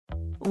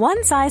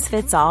One size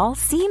fits all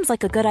seems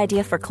like a good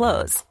idea for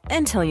clothes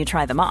until you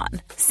try them on.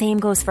 Same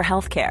goes for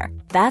healthcare.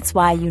 That's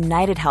why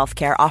United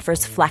Healthcare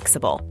offers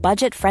flexible,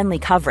 budget-friendly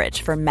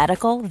coverage for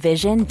medical,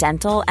 vision,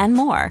 dental, and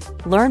more.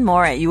 Learn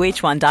more at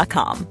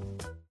uh1.com.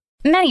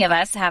 Many of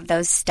us have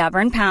those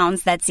stubborn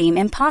pounds that seem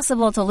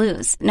impossible to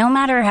lose, no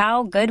matter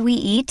how good we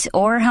eat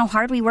or how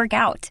hard we work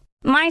out.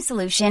 My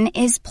solution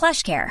is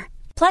PlushCare.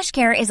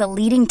 PlushCare is a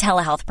leading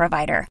telehealth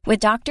provider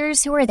with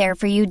doctors who are there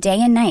for you day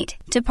and night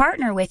to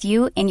partner with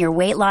you in your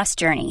weight loss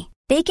journey.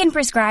 They can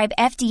prescribe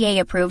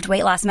FDA-approved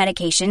weight loss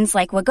medications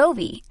like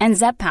Wegovy and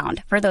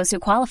Zepbound for those who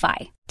qualify.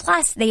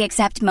 Plus, they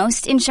accept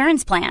most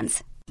insurance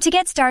plans. To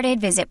get started,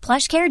 visit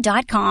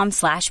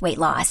plushcare.com/weight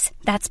loss.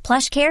 That's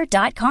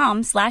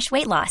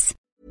plushcare.com/weight loss.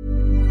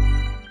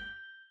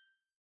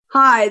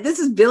 Hi, this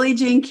is Billie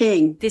Jean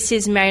King. This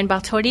is Marion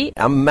Bartoli.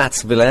 I'm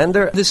Mats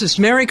Wilander. This is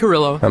Mary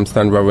Carrillo. I'm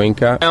Stan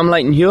Wawrinka. I'm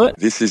Leighton Hewitt.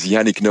 This is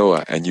Yannick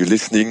Noah, and you're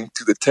listening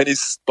to the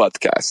Tennis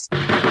Podcast.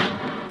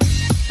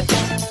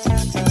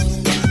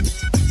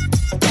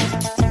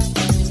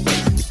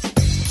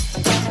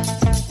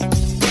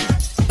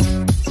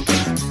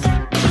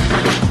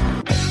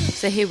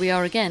 So here we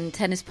are again,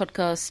 Tennis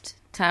Podcast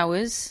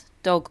Towers,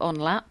 Dog on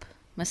Lap,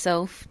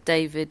 myself,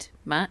 David,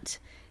 Matt,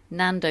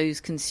 Nando's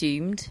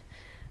consumed,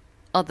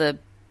 other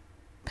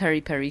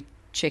peri-peri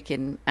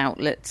chicken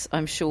outlets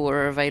I'm sure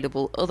are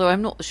available, although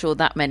I'm not sure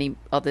that many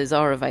others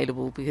are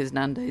available because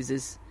Nando's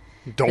is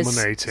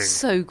dominating.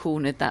 So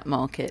cornered that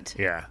market.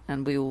 Yeah.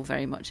 And we all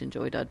very much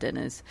enjoyed our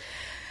dinners.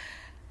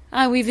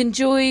 We've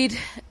enjoyed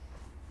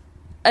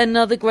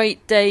another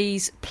great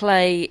day's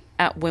play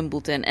at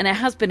Wimbledon, and it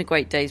has been a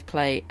great day's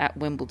play at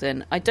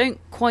Wimbledon. I don't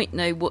quite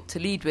know what to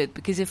lead with,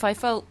 because if I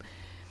felt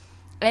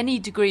any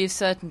degree of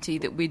certainty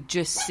that we'd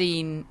just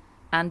seen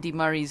Andy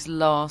Murray's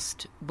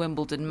last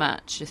Wimbledon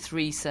match, a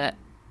 3-set,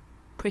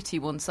 pretty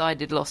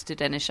one-sided loss to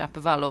Denis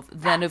Shapovalov,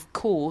 then of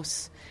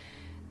course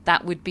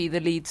that would be the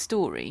lead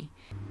story.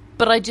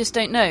 But I just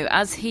don't know.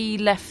 As he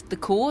left the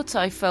court,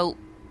 I felt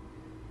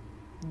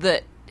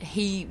that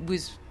he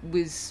was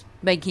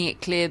making it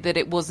clear that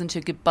it wasn't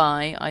a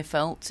goodbye. I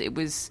felt it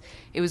was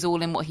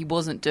all in what he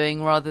wasn't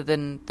doing rather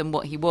than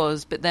what he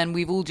was. But then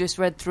we've all just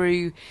read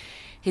through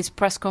his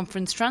press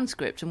conference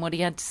transcript and what he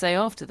had to say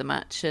after the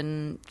match,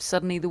 and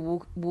suddenly the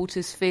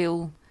waters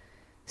feel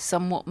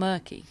somewhat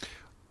murky.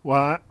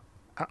 Well,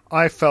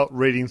 I felt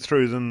reading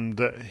through them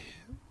that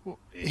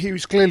he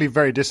was clearly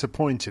very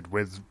disappointed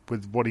with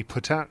what he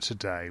put out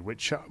today,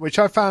 which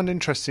I found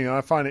interesting.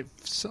 I've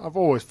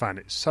always found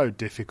it so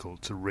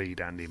difficult to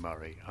read Andy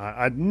Murray.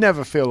 I'd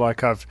never feel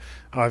like I've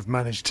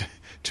managed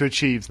to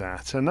achieve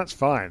that, and that's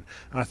fine.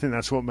 I think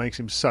that's what makes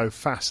him so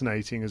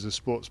fascinating as a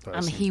sports person.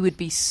 And he would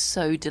be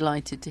so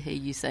delighted to hear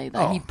you say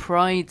that. Oh. He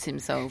prides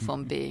himself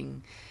on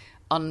being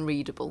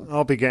unreadable.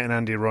 I'll be getting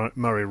Andy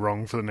Murray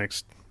wrong for the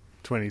next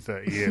 20,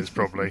 30 years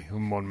probably,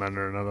 in one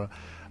manner or another.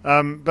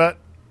 But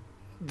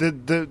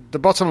the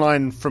bottom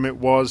line from it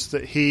was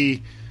that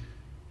he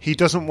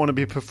doesn't want to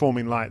be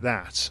performing like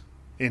that.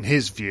 In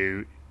his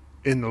view,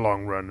 in the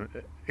long run,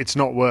 it's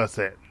not worth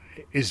it,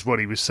 is what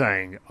he was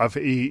saying.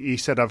 He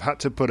said, I've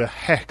had to put a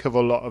heck of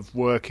a lot of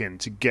work in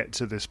to get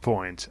to this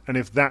point. And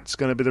if that's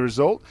going to be the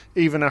result,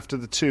 even after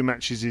the 2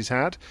 matches he's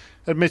had,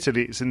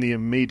 admittedly it's in the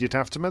immediate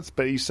aftermath,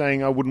 but he's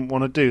saying I wouldn't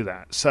want to do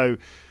that. So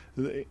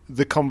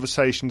the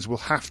conversations will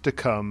have to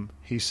come,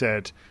 he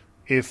said,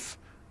 if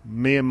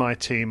me and my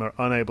team are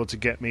unable to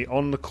get me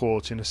on the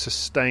court in a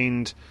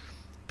sustained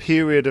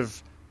period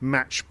of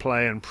match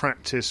play and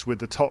practice with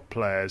the top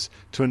players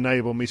to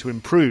enable me to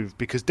improve.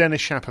 Because Denis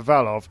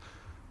Shapovalov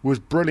was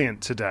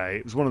brilliant today.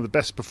 It was one of the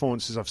best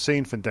performances I've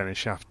seen from Denis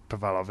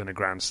Shapovalov in a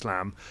Grand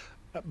Slam.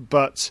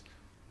 But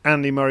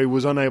Andy Murray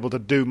was unable to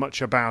do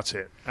much about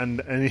it.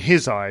 And in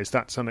his eyes,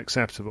 that's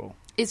unacceptable.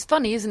 It's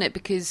funny, isn't it?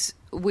 Because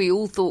we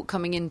all thought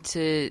coming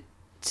into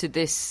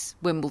this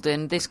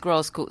Wimbledon, this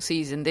grass court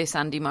season, this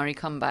Andy Murray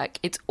comeback,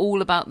 it's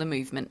all about the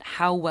movement.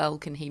 How well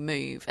can he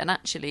move? And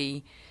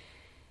actually,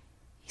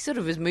 he sort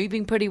of was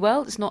moving pretty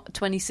well. It's not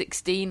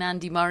 2016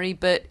 Andy Murray,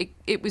 but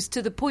it was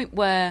to the point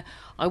where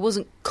I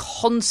wasn't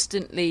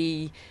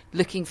constantly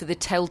looking for the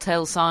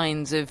telltale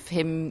signs of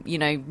him,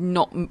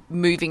 not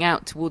moving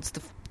out towards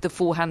the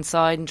forehand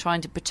side and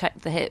trying to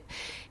protect the hip.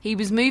 He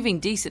was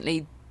moving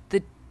decently.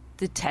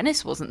 The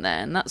tennis wasn't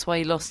there, and that's why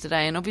he lost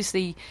today. And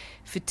obviously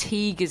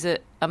fatigue is a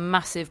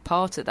massive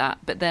part of that.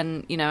 But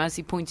then, as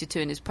he pointed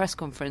to in his press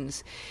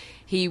conference,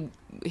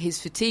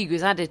 his fatigue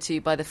was added to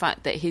by the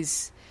fact that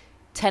his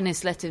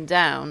tennis let him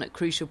down at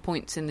crucial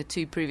points in the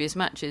 2 previous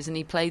matches, and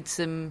he played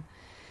some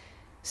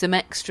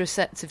extra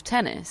sets of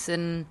tennis.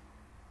 And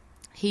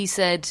he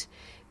said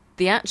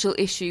the actual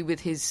issue with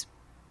his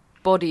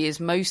body is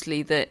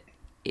mostly that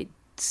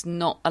it's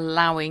not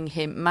allowing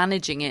him,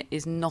 managing it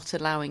is not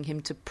allowing him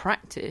to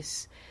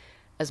practice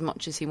as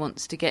much as he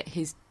wants to get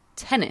his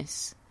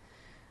tennis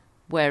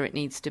where it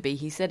needs to be.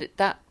 He said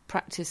that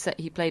practice set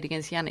he played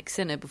against Jannik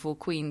Sinner before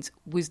Queens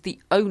was the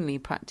only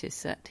practice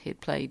set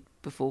he'd played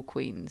before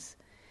Queens,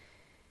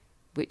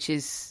 which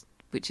is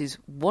which is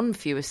one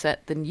fewer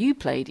set than you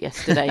played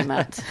yesterday,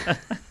 Matt.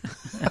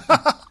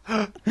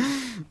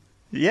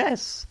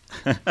 Yes.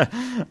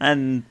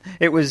 And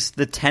it was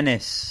the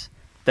tennis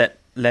that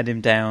led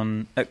him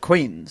down at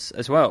Queen's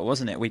as well,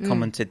 wasn't it? We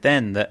commented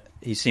then that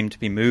he seemed to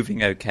be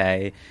moving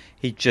okay.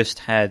 He just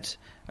had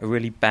a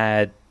really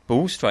bad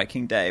ball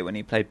striking day when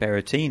he played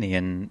Berrettini,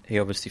 and he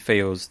obviously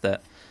feels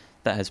that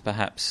has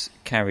perhaps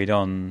carried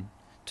on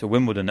to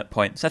Wimbledon at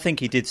points. I think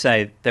he did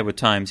say there were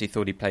times he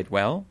thought he played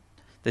well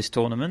this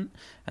tournament,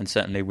 and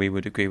certainly we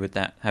would agree with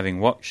that,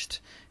 having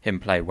watched him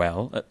play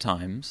well at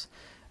times.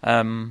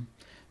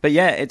 But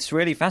yeah, it's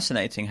really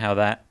fascinating how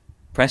that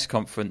press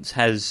conference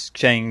has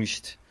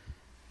changed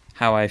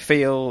how I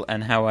feel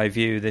and how I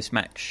view this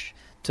match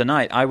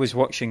tonight. I was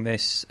watching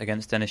this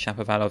against Denis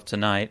Shapovalov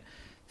tonight,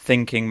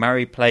 thinking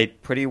Murray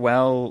played pretty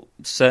well,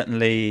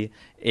 certainly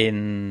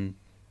in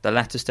the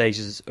latter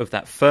stages of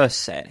that first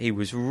set. He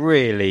was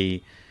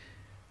really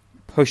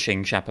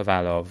pushing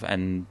Shapovalov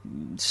and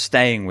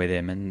staying with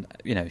him. And,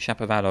 you know,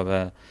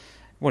 Shapovalov,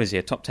 what is he,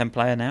 a top 10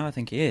 player now? I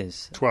think he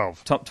is.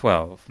 12. Top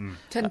 12.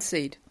 10th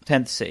seed.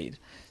 10th seed.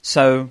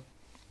 So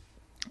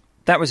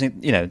that was,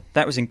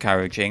 that was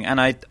encouraging.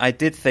 And I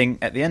did think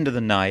at the end of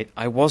the night,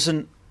 I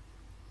wasn't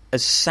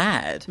as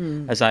sad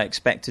as I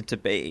expected to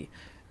be,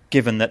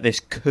 given that this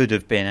could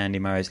have been Andy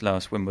Murray's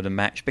last Wimbledon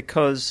match,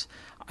 because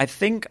I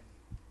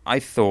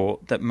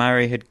thought that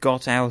Murray had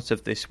got out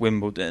of this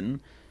Wimbledon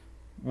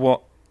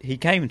what he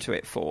came to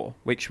it for,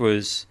 which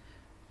was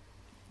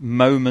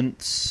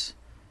moments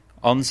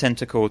on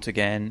centre court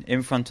again,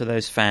 in front of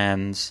those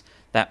fans,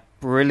 that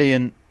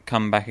brilliant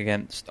comeback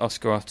against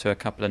Oscar Otto a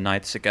couple of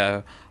nights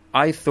ago.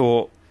 I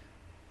thought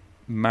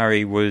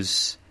Murray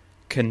was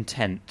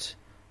content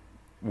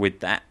with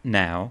that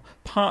now,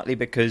 partly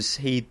because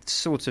he'd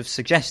sort of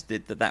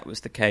suggested that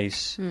was the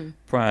case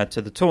prior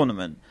to the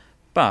tournament.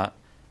 But,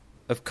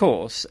 of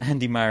course,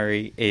 Andy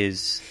Murray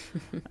is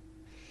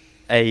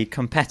a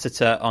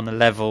competitor on a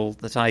level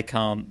that I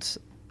can't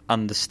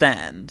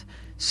understand.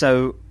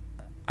 So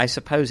I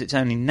suppose it's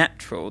only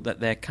natural that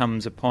there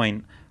comes a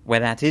point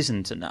where that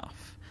isn't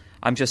enough.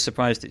 I'm just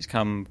surprised it's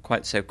come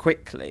quite so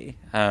quickly.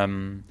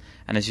 And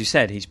as you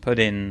said, he's put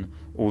in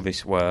all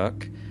this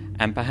work,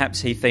 and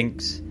perhaps he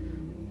thinks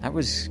that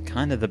was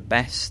kind of the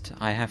best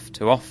I have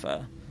to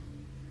offer.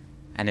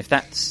 And if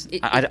that's...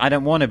 I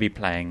don't want to be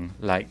playing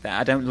like that.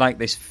 I don't like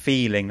this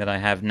feeling that I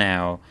have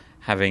now,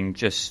 having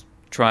just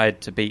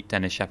tried to beat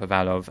Denis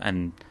Shapovalov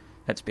and,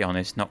 let's be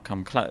honest, not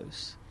come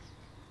close.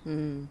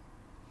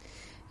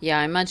 Yeah,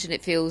 I imagine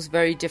it feels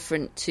very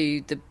different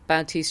to the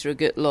Bautista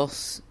Agut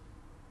loss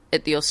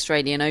at the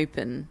Australian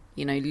Open.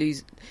 You know,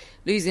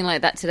 losing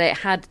like that today,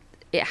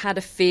 it had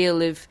a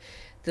feel of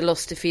the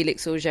loss to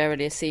Felix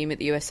Auger-Aliassime at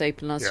the US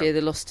Open last year,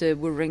 the loss to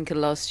Wawrinka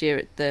last year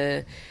at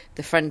the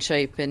French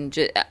Open.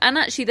 And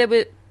actually there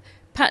were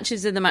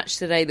patches in the match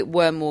today that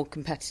were more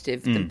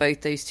competitive than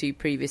both those two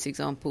previous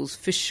examples.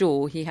 For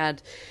sure, he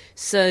had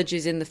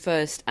surges in the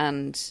first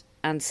and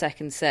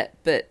second set,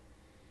 but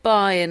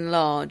by and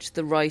large,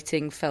 the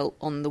writing felt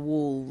on the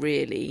wall,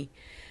 really,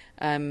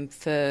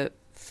 for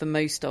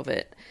most of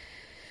it.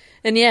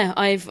 And yeah,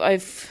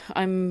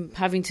 I'm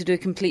having to do a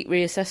complete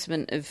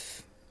reassessment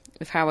of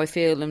how I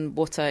feel and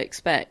what I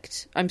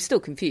expect. I'm still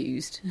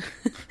confused.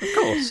 Of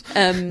course.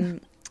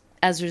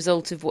 As a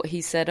result of what he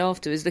said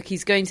afterwards. Look,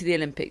 he's going to the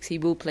Olympics. He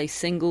will play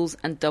singles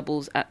and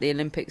doubles at the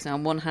Olympics. Now,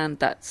 on one hand,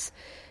 that's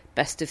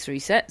best of 3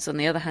 sets. On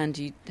the other hand,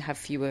 you have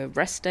fewer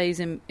rest days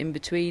in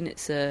between.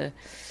 It's a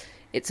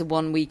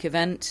 1 week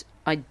event.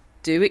 I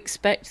do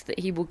expect that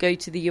he will go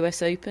to the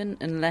US Open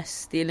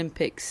unless the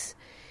Olympics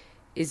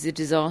is a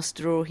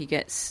disaster or he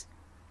gets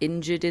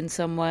injured in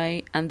some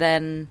way. And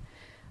then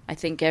I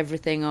think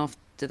everything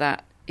after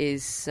that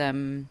is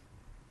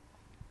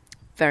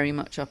very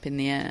much up in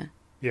the air.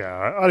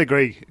 Yeah, I'd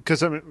agree,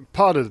 because I mean,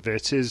 part of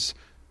it is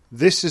if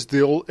this is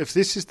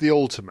the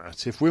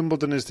ultimate, if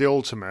Wimbledon is the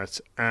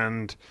ultimate,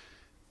 and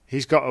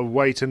he's got to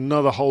wait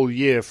another whole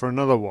year for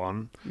another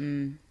one,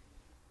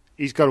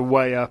 he's got to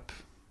weigh up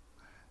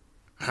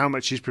how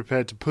much he's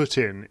prepared to put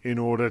in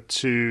order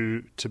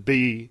to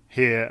be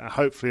here,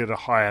 hopefully at a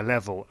higher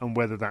level, and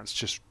whether that's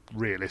just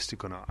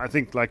realistic or not. I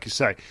think, like you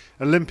say,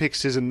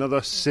 Olympics is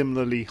another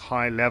similarly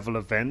high-level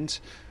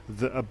event,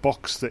 a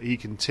box that he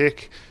can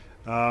tick.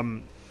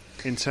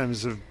 In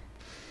terms of,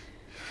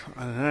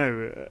 I don't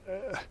know,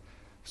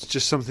 it's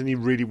just something he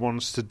really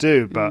wants to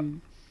do. But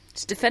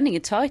it's defending a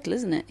title,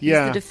 isn't it? He's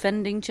the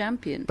defending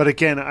champion. But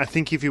again, I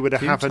think if he were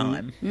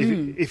to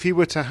if he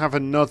were to have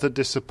another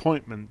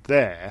disappointment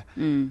there,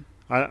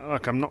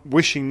 I'm not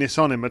wishing this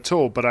on him at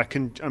all. But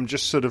I'm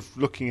just sort of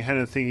looking ahead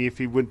and thinking, if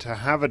he were to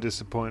have a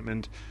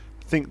disappointment,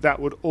 I think that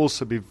would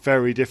also be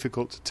very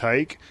difficult to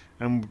take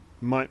and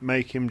might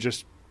make him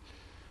just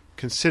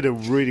consider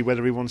really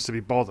whether he wants to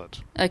be bothered.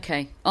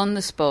 Okay, on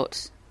the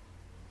spot,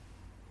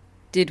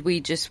 did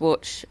we just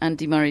watch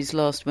Andy Murray's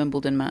last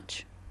Wimbledon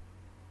match?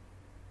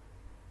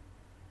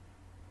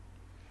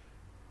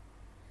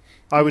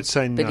 I would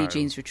say no. Billie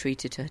Jean's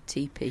retreated to her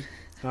teepee.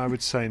 I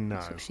would say no.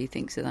 That's what she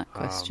thinks of that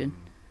question.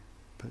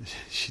 but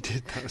she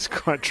did. That was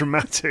quite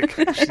dramatic,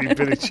 actually,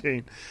 Billie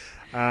Jean.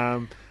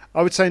 I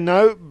would say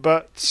no,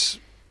 but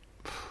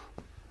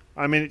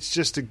I mean, it's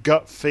just a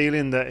gut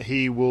feeling that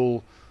he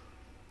will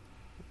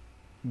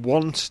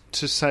want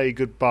to say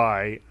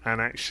goodbye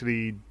and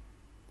actually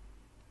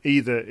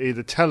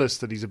either tell us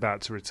that he's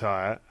about to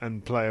retire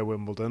and play a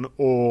Wimbledon,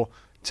 or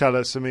tell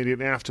us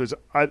immediately afterwards.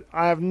 I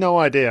have no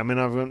idea. I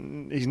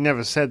mean, he's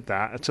never said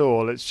that at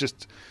all. It's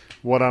just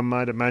what I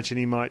might imagine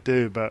he might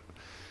do. But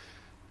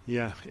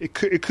yeah, it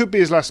could be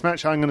his last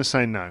match. I'm going to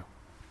say no.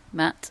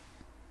 Matt?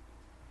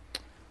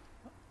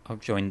 I'll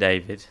join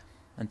David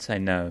and say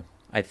no.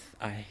 I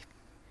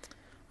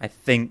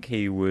think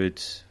he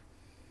would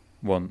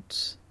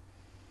want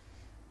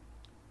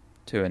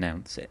to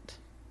announce it.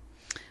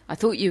 I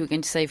thought you were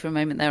going to say for a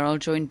moment there, I'll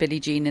join Billie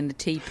Jean in the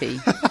teepee.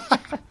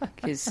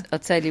 Because I'll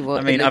tell you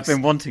what... I mean, I've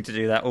been wanting to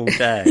do that all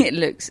day. It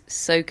looks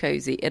so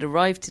cosy. It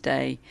arrived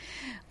today.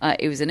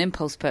 It was an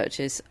impulse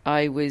purchase.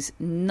 I was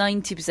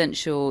 90%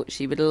 sure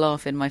she would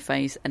laugh in my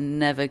face and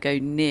never go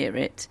near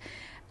it.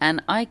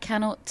 And I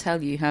cannot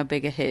tell you how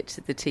big a hit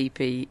the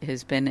teepee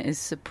has been. It has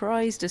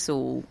surprised us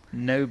all.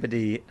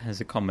 Nobody has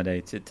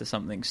accommodated to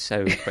something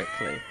so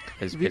quickly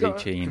as Billie Jean and the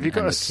teepee. Have you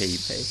got a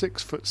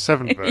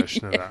 6'7"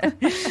 version of that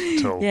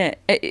at all? Yeah,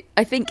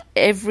 I think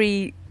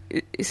every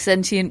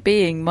sentient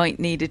being might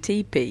need a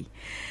teepee.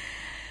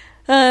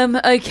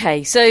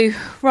 Okay, so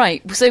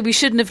we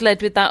shouldn't have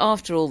led with that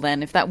after all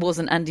then, if that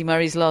wasn't Andy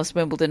Murray's last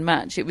Wimbledon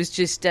match. It was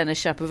just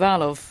Denis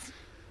Shapovalov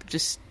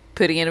just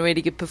putting in a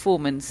really good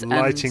performance.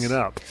 Lighting it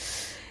up.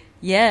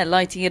 Yeah,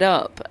 lighting it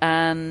up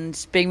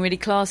and being really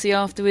classy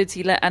afterwards.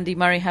 He let Andy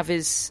Murray have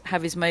his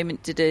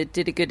moment, did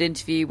a good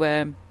interview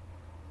where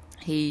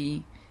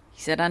he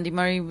said Andy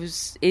Murray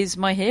is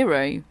my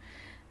hero,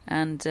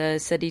 and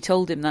said he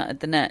told him that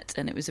at the net,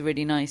 and it was a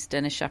really nice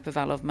Denis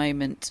Shapovalov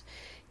moment.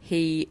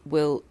 He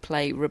will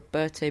play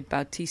Roberto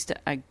Bautista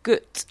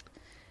Agut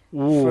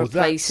for a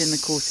place in the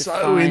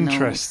quarterfinals. So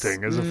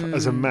interesting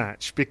as a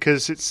match,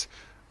 because it's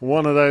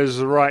one of those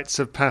rites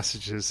of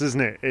passages,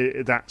 isn't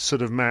it? That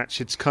sort of match.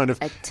 It's kind of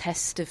a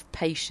test of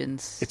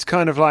patience. It's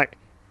kind of like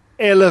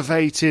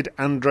elevated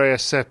Andrea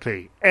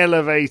Seppi,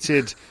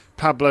 elevated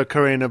Pablo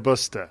Carreño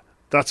Busta.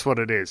 That's what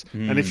it is.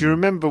 And if you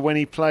remember when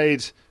he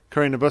played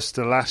Carreño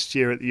Busta last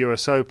year at the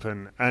US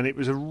Open, and it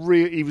was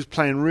he was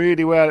playing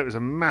really well. It was a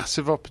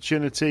massive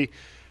opportunity,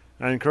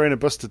 and Carreño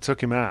Busta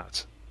took him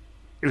out.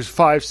 It was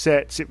 5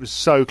 sets. It was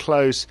so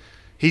close.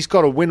 He's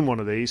got to win one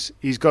of these.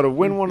 He's got to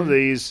win one of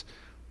these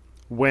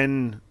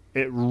when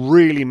it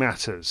really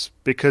matters,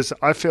 because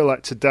I feel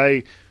like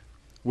today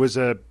was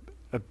a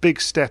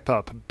big step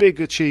up, a big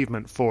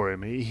achievement for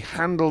him. He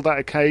handled that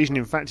occasion.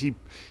 In fact,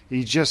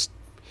 he just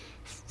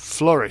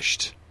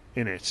flourished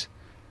in it.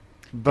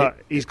 But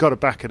he's got to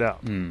back it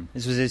up.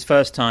 This was his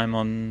first time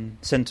on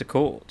centre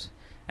court,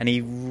 and he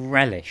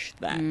relished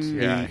that.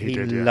 Yeah, he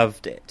did,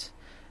 loved it.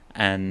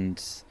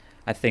 And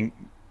I think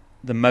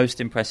the most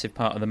impressive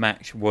part of the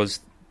match was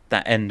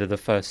that end of the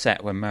first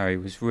set when Murray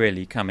was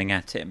really coming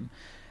at him,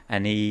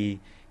 and he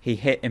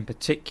hit in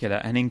particular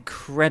an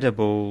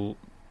incredible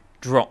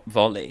drop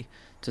volley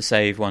to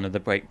save one of the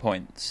break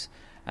points,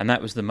 and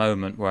that was the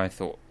moment where I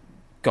thought,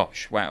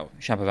 gosh, wow,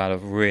 Shapovalov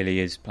really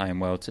is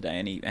playing well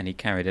today, and he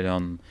carried it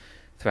on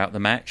throughout the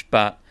match.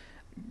 But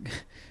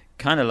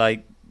kind of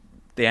like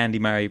the Andy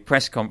Murray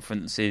press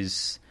conference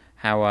is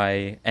how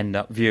I end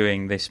up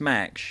viewing this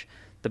match,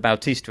 the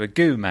Bautista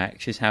Agut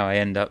match is how I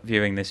end up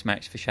viewing this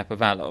match for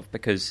Shapovalov,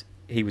 because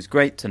he was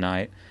great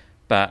tonight,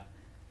 but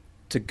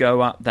to go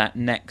up that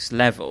next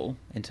level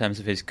in terms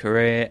of his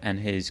career and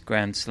his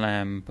Grand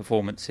Slam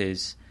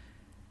performances,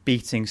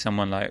 beating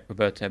someone like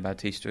Roberto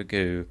Bautista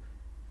Agut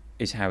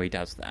is how he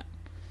does that.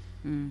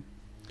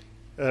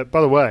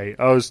 By the way,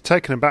 I was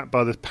taken aback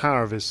by the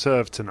power of his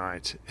serve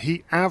tonight.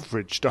 He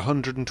averaged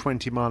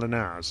 120 mile an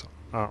hour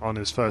on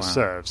his first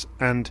serves,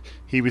 and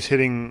he was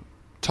hitting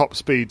top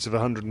speeds of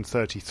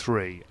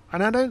 133.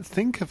 And I don't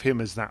think of him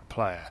as that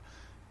player.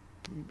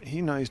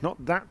 He's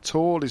not that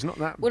tall. He's not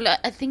that... Well,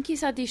 I think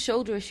he's had these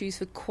shoulder issues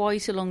for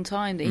quite a long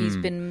time that he's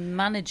been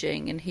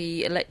managing, and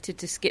he elected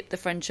to skip the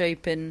French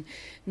Open,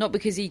 not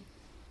because he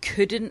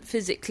couldn't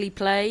physically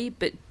play,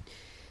 but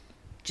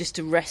just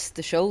to rest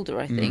the shoulder,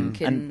 I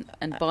think, and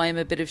buy him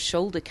a bit of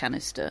shoulder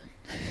canister.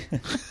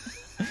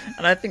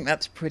 And I think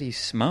that's pretty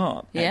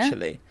smart,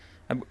 actually.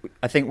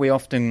 I think we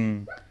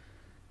often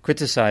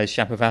criticise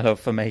Shapovalov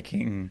for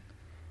making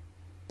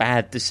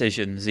bad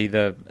decisions,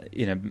 either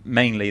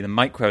mainly the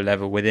micro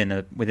level within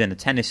a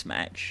tennis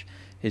match.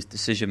 His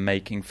decision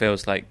making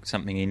feels like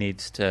something he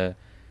needs to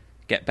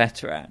get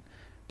better at.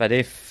 But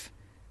if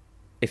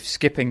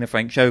skipping the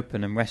French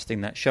Open and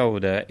resting that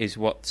shoulder is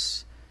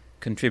what's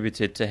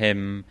contributed to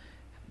him,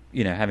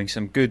 having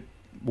some good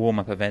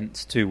warm-up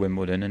events to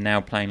Wimbledon and now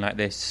playing like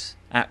this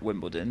at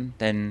Wimbledon,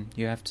 then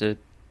you have to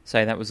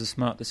say that was a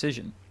smart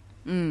decision.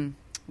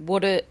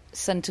 What a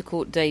centre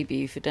court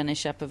debut for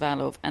Denis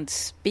Shapovalov. And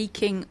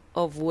speaking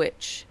of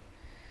which,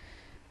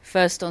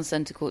 first on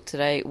centre court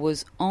today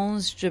was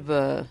Ons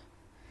Jabeur.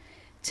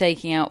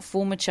 taking out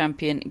former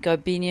champion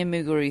Garbine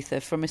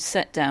Muguruza from a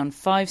set down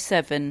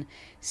 5-7,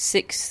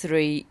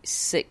 6-3,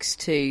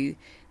 6-2.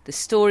 The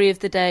story of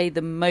the day,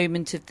 the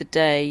moment of the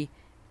day,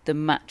 the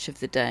match of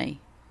the day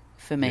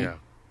for me.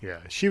 Yeah.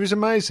 She was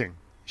amazing.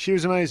 She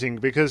was amazing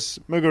because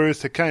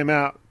Muguruza came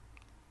out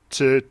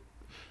to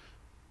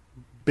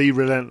be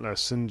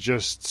relentless and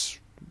just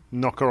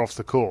knock her off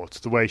the court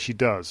the way she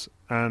does.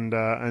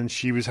 And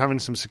she was having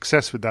some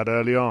success with that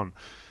early on.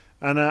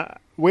 And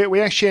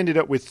we actually ended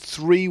up with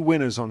 3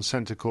 winners on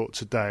centre court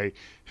today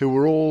who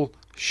were all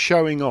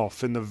showing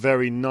off in the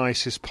very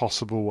nicest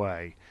possible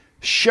way,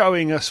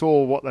 showing us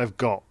all what they've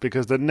got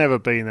because they'd never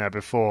been there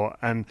before.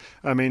 And,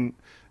 I mean,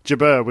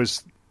 Jabeur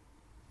was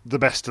the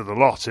best of the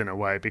lot in a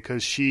way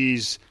because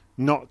she's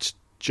not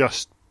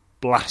just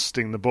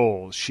blasting the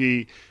ball.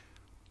 She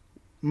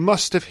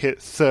must have hit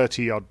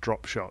 30-odd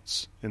drop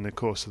shots in the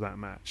course of that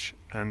match.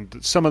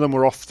 And some of them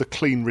were off the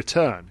clean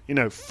return. You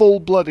know,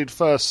 full-blooded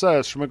first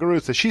serves from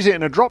Muguruza. She's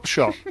hitting a drop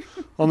shot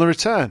on the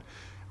return.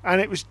 And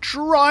it was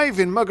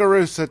driving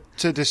Muguruza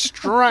to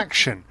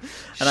distraction.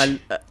 And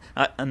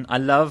I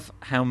love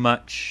how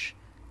much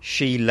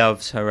she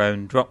loves her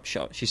own drop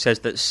shot. She says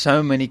that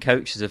so many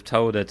coaches have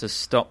told her to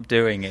stop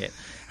doing it.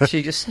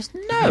 She just says,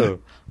 no,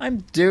 I'm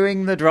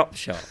doing the drop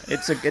shot.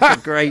 It's a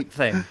great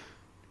thing.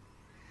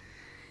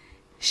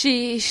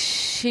 She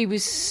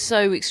was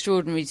so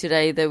extraordinary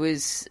today. There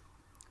was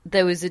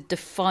a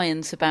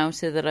defiance about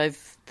her that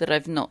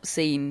I've not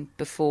seen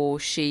before.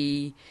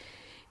 She,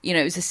 you know,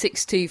 it was a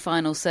 6-2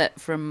 final set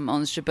from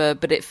Ons Jabeur,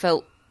 but it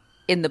felt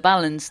in the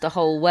balance the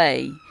whole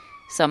way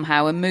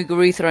somehow. And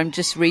Muguruza, I'm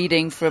just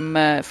reading from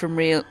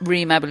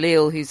Reem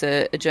Abalil, who's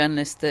a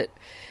journalist that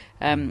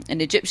an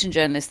Egyptian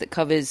journalist that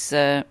covers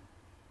Ons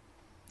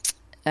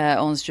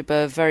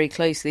Jabeur very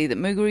closely, that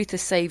Muguruza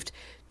saved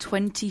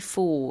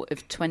 24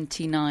 of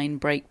 29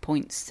 break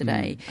points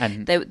today.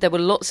 And there were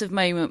lots of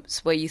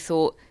moments where you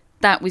thought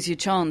that was your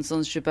chance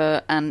on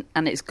Jabeur and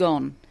it's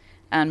gone.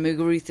 And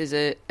Muguruza's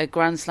a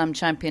Grand Slam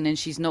champion and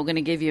she's not going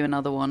to give you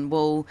another one.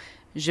 Well,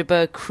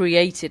 Jabeur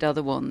created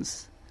other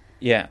ones.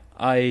 Yeah,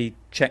 I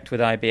checked with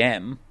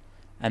IBM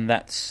and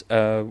that's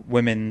a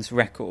women's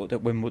record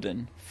at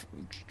Wimbledon,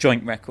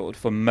 joint record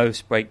for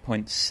most break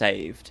points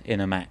saved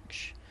in a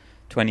match,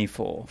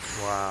 24.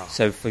 Wow.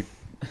 So for...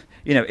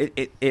 You know,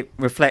 it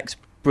reflects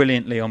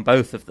brilliantly on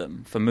both of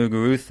them. For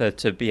Muguruza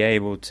to be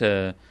able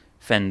to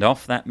fend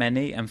off that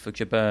many and for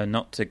Jabeur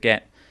not to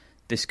get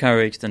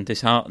discouraged and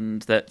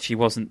disheartened that she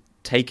wasn't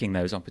taking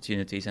those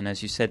opportunities and,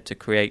 as you said, to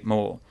create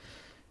more.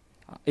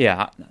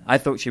 Yeah, I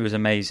thought she was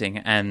amazing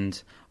and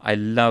I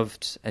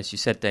loved, as you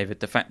said,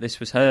 David, the fact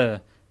this was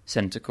her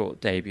centre court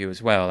debut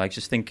as well. I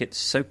just think it's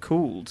so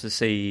cool to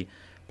see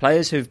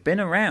players who've been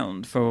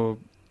around for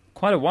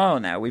quite a while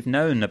now. We've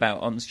known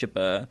about Ons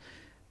Jabeur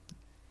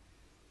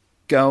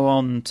go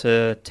on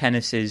to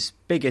tennis's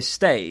biggest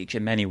stage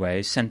in many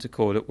ways, centre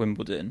court at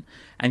Wimbledon,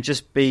 and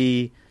just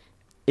be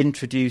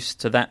introduced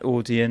to that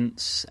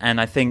audience. And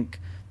I think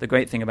the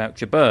great thing about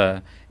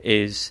Jabeur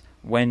is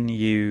when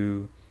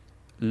you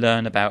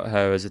learn about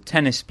her as a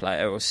tennis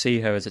player or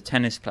see her as a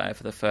tennis player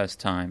for the first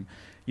time,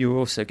 you're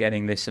also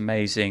getting this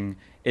amazing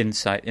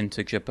insight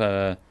into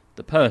Jabeur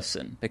the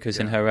person, because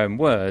in her own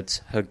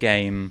words, her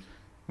game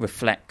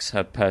reflects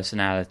her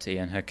personality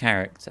and her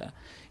character.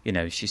 You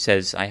know, she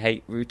says, I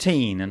hate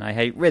routine and I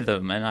hate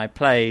rhythm and I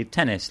play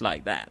tennis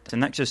like that.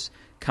 And that just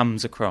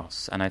comes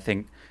across. And I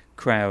think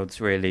crowds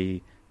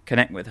really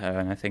connect with her.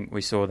 And I think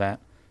we saw that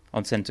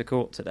on centre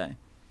court today.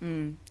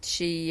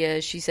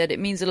 She said, it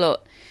means a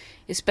lot,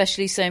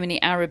 especially so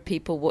many Arab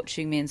people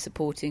watching me and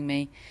supporting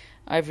me.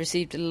 I've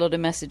received a lot of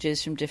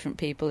messages from different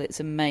people.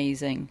 It's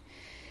amazing.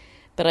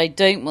 But I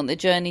don't want the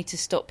journey to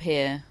stop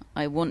here.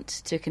 I want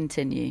to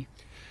continue.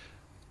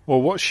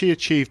 Well, what she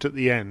achieved at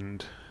the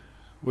end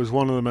was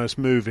one of the most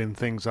moving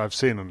things I've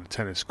seen on the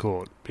tennis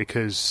court,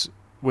 because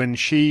when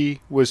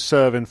she was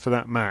serving for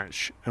that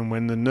match and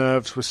when the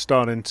nerves were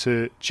starting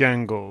to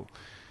jangle,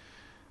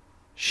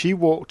 she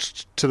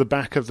walked to the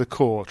back of the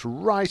court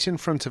right in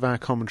front of our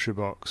commentary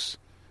box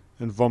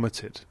and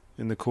vomited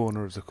in the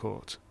corner of the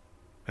court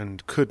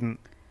and couldn't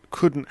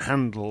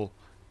handle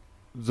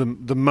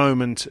the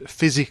moment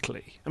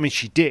physically. I mean,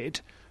 she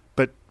did,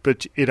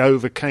 but it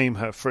overcame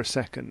her for a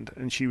second,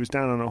 and she was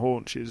down on her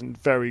haunches and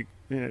very,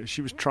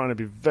 she was trying to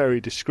be very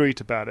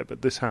discreet about it,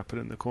 but this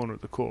happened in the corner of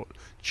the court,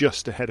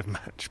 just ahead of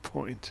match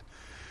point.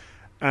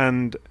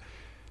 And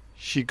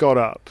she got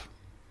up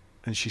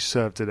and she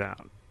served it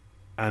out.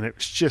 And it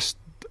was just,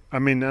 I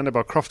mean,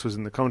 Annabel Croft was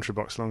in the commentary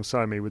box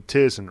alongside me with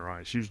tears in her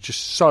eyes. She was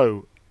just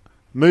so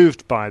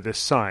moved by this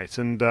sight,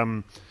 and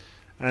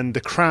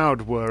the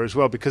crowd were as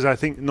well, because I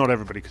think not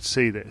everybody could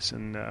see this.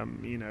 And,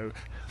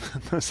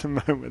 there's a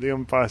moment where the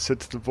umpire said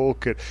to the ball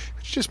kid,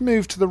 "Could you just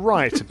move to the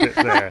right a bit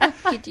there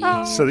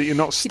so that you're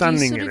not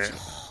standing in it?"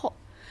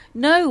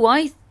 No,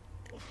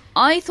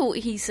 I thought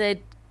he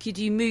said, could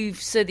you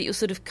move so that you're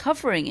sort of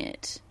covering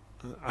it?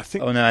 I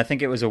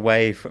think it was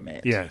away from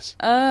it. Yes.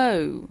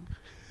 Oh.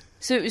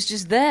 So it was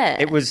just there.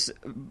 It was,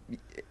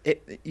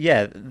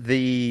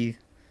 the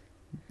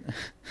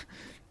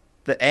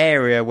the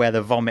area where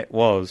the vomit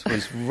was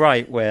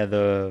right where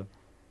the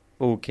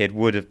ball kid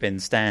would have been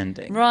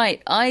standing.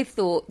 Right, I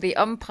thought the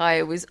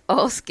umpire was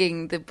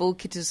asking the ball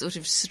kid to sort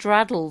of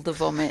straddle the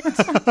vomit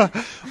to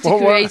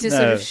create a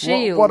sort of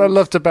shield. What I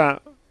loved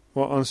about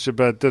what Ons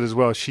Jabeur did as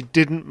well, she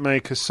didn't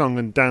make a song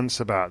and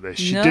dance about this.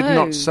 She did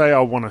not say,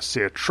 I want to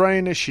see a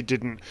trainer. She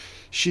didn't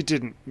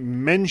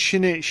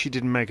mention it. She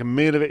didn't make a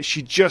meal of it.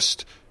 She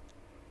just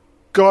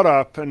got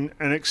up and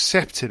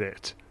accepted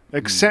it.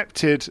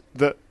 Accepted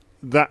that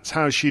that's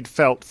how she'd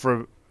felt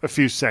for a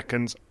few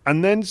seconds,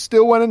 and then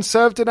still went and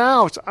served it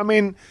out. I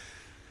mean,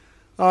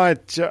 my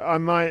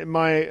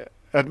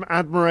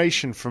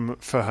admiration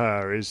for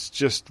her is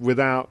just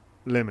without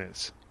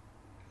limits.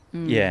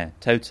 Yeah,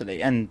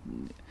 totally.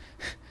 And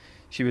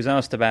she was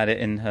asked about it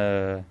in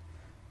her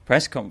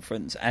press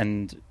conference,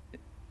 and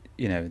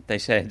they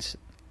said,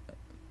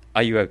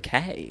 "Are you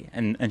okay?"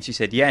 And she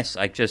said, "Yes,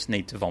 I just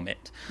need to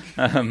vomit."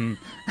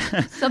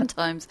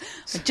 Sometimes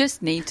I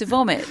just need to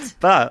vomit.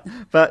 But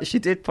she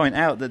did point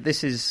out that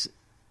this is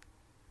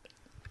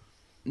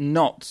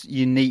not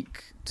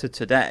unique to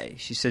today.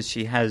 She says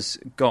she has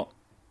got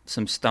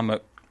some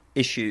stomach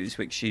issues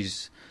which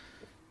she's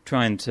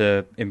trying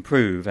to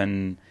improve,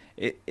 and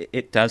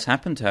it does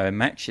happen to her in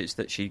matches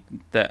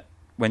that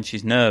when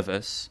she's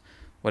nervous,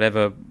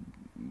 whatever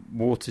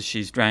water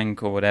she's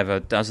drank or whatever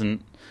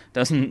doesn't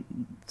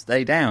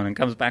stay down and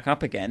comes back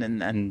up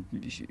again, and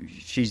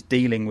she's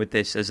dealing with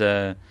this as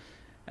a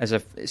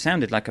it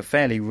sounded like a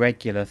fairly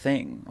regular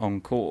thing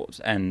on court.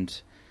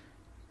 And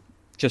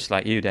just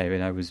like you,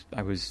 David, I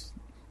was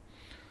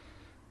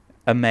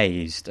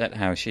amazed at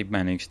how she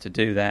managed to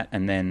do that,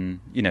 and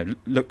then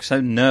look so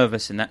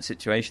nervous in that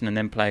situation, and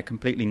then play a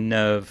completely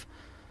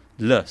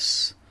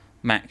nerveless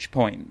match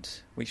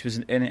point, which was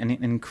an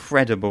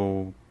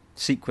incredible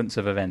sequence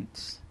of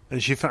events. And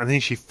I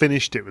think she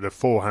finished it with a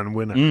forehand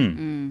winner.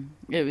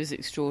 It was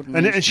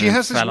extraordinary. And she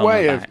has this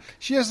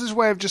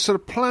way of just sort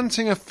of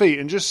planting her feet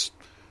and just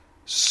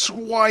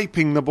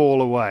swiping the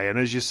ball away, and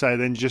as you say,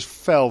 then just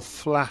fell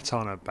flat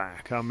on her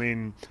back. I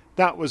mean,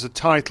 that was a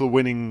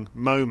title-winning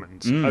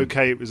moment.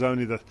 Okay, it was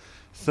only the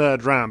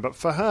third round, but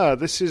for her,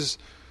 this is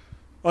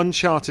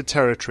uncharted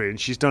territory, and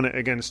she's done it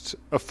against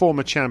a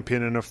former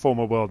champion and a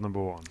former world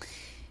number one.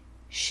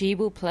 She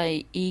will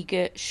play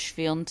Iga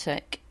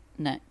Swiatek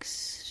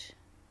next,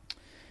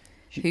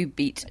 who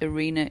beat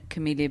Arina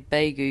Camelia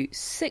Begu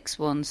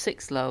 6-1,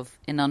 6-love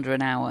in under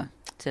an hour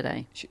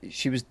today.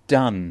 She was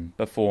done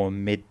before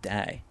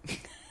midday.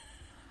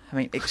 I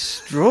mean,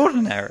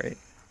 extraordinary.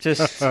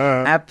 Just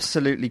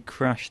absolutely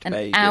crushed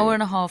Begu. An hour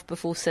and a half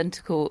before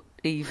centre court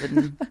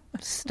even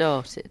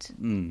started.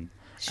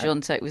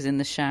 Swiatek was in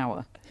the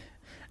shower.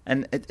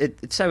 And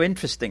it's so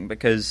interesting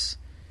because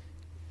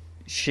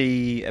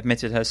she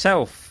admitted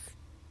herself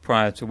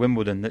prior to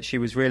Wimbledon that she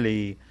was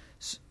really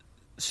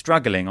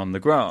struggling on the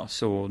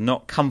grass, or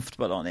not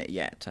comfortable on it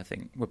yet, I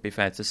think would be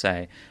fair to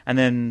say. And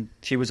then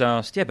she was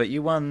asked, but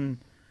you won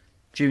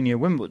Junior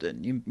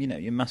Wimbledon.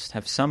 You must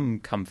have some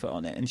comfort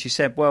on it. And she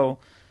said, well,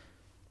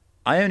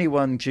 I only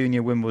won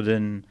Junior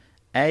Wimbledon,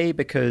 A,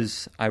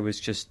 because I was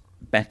just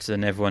better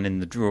than everyone in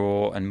the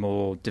draw and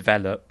more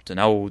developed and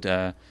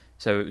older.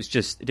 So it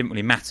didn't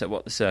really matter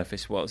what the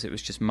surface was. It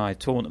was just my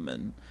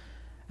tournament.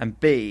 And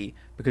B,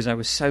 because I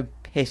was so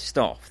pissed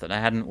off that I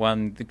hadn't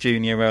won the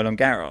Junior Roland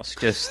Garros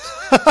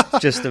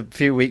just a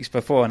few weeks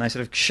before, and I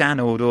sort of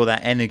channeled all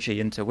that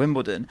energy into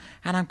Wimbledon.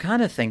 And I'm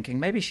kind of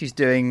thinking maybe she's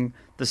doing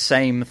the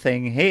same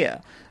thing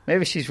here.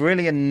 Maybe she's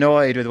really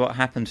annoyed with what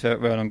happened to her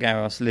at Roland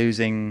Garros,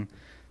 losing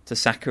to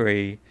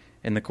Sakkari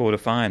in the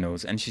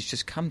quarterfinals, and she's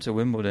just come to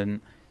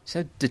Wimbledon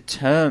so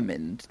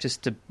determined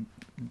just to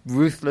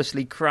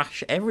ruthlessly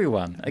crush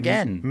everyone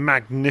again.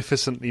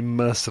 Magnificently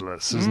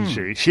merciless, isn't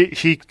she?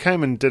 She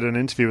came and did an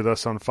interview with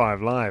us on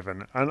 5 Live,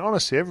 and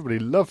honestly, everybody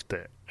loved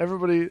it.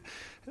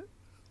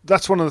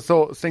 That's one of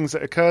the things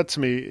that occurred to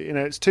me.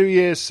 It's 2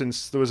 years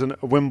since there was a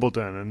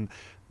Wimbledon, and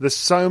there's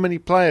so many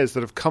players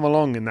that have come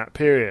along in that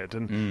period,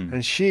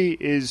 and she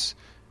is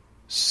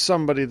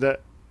somebody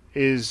that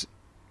is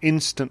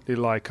instantly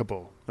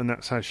likeable, and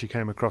that's how she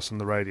came across on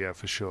the radio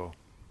for sure.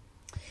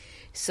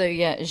 So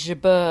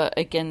Jabeur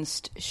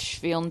against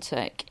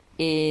Swiatek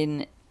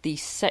in the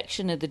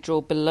section of the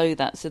draw below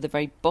that, so the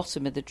very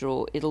bottom of the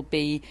draw, it'll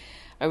be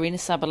Aryna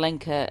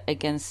Sabalenka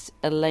against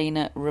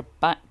Elena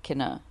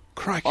Rybakina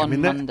on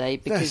Monday.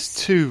 Because there's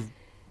two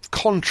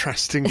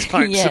contrasting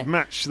types of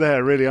match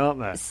there, really, aren't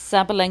there?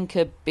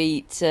 Sabalenka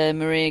beat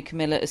Maria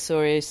Camila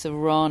Osorio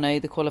Serrano,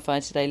 the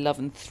qualifier today,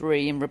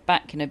 11-3, and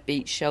Rybakina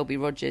beat Shelby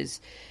Rogers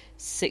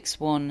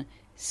 6-1,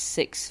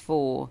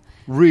 6-4.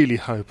 Really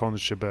hope Ons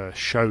Jabeur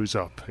shows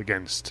up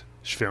against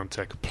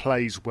Swiatek,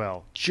 plays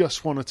well.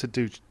 Just wanted to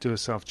do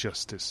herself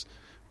justice,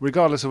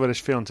 regardless of whether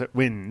Swiatek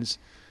wins.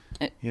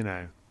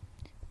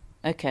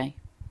 Okay.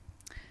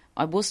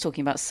 I was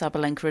talking about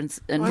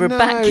Sabalenka and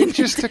Rybakina. It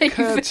just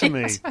occurred to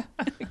me.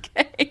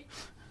 Okay.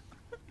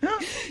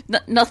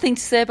 Nothing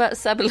to say about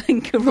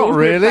Sabalenka. Not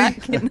really.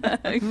 Back in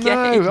the game.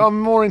 No, I'm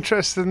more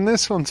interested in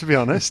this one, to be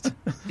honest.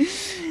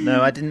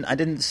 No, I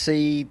didn't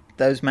see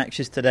those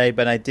matches today,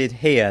 but I did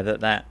hear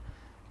that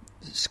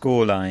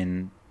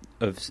scoreline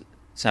of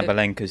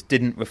Sabalenka's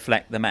didn't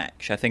reflect the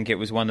match. I think it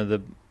was one of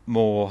the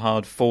more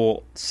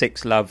hard-fought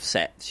 6-love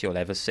sets you'll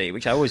ever see,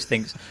 which I always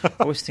think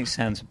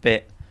sounds a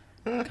bit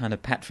kind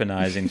of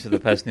patronising to the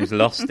person who's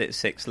lost at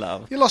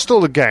 6-love. You lost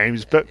all the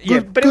games, but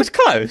it was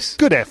close.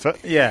 Good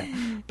effort. Yeah,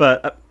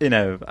 but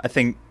I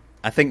think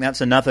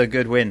that's another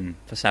good win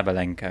for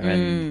Sabalenka,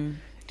 and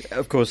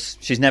of course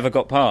she's never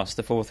got past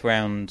the fourth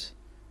round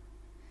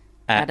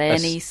at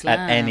any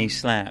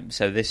slam.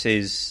 So this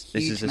is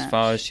as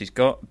far as she's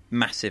got.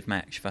 Massive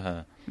match for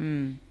her.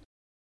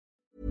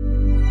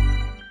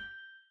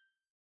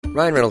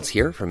 Ryan Reynolds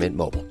here from Mint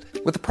Mobile.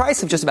 With the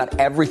price of just about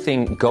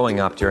everything going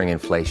up during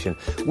inflation,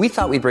 we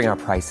thought we'd bring our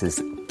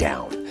prices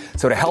down.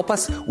 So to help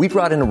us, we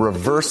brought in a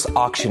reverse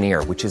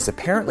auctioneer, which is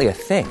apparently a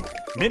thing.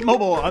 Mint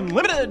Mobile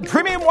Unlimited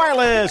Premium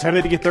Wireless. How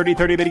to get 30,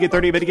 30, bit to get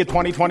 30, bit to get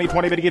 20, 20,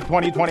 20, bit to get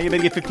 20, 20, bit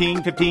to get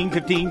 15, 15,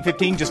 15,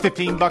 15, just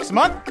 $15 a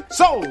month?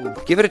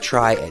 Sold! Give it a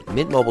try at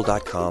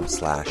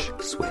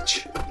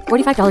mintmobile.com/switch.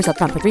 $45 up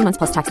front for 3 months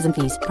plus taxes and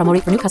fees. Promo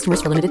rate for new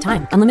customers for limited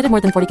time. Unlimited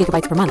more than 40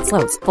 gigabytes per month.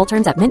 Slows full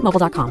terms at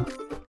mintmobile.com.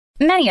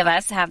 Many of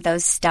us have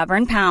those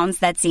stubborn pounds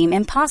that seem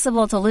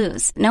impossible to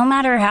lose, no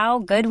matter how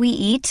good we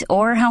eat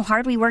or how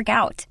hard we work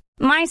out.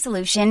 My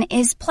solution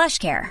is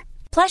PlushCare.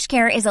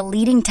 PlushCare is a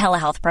leading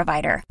telehealth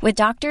provider with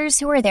doctors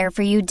who are there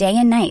for you day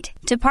and night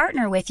to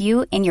partner with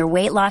you in your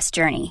weight loss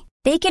journey.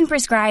 They can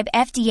prescribe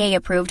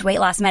FDA-approved weight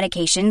loss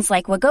medications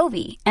like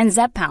Wegovy and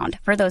Zepbound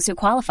for those who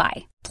qualify.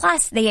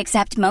 Plus, they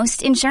accept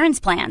most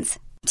insurance plans.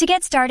 To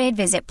get started,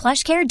 visit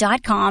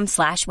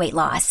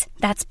plushcare.com/weightloss.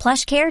 That's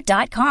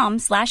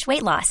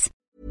plushcare.com/weightloss.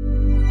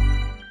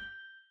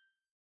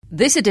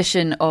 This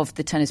edition of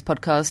the Tennis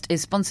Podcast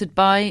is sponsored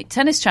by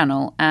Tennis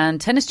Channel,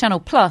 and Tennis Channel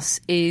Plus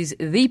is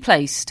the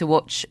place to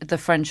watch the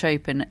French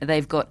Open.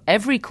 They've got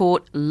every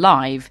court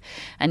live,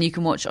 and you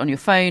can watch on your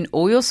phone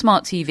or your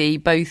smart TV,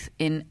 both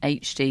in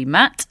HD.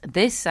 Matt,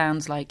 this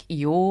sounds like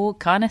your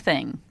kind of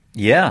thing.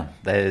 Yeah,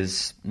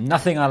 there's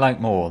nothing I like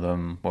more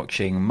than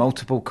watching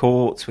multiple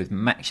courts with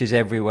matches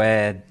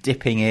everywhere,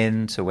 dipping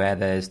in to where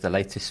there's the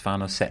latest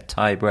final set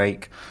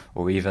tiebreak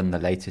or even the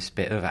latest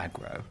bit of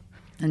aggro.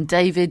 And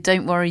David,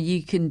 don't worry,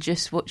 you can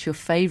just watch your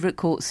favourite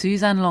court,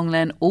 Suzanne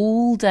Lenglen,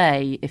 all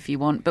day if you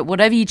want. But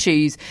whatever you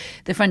choose,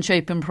 the French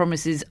Open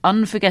promises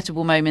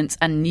unforgettable moments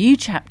and new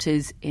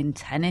chapters in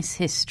tennis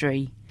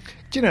history.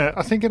 Do you know,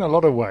 I think in a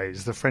lot of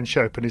ways the French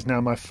Open is now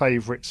my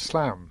favourite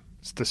slam.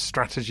 It's the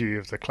strategy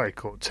of the clay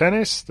court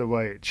tennis, the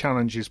way it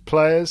challenges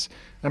players,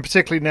 and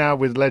particularly now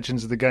with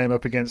legends of the game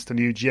up against a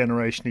new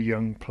generation of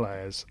young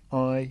players.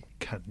 I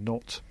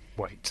cannot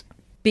wait.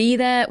 Be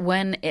there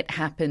when it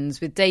happens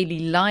with daily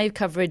live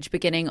coverage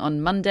beginning on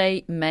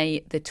Monday,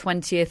 May the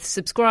 20th.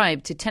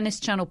 Subscribe to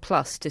Tennis Channel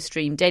Plus to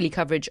stream daily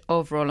coverage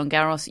of Roland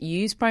Garros.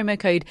 Use promo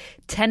code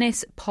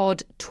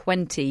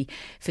TennisPod20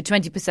 for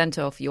 20%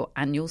 off your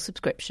annual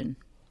subscription.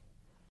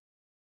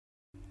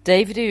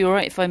 David, are you all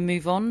right if I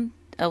move on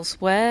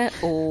elsewhere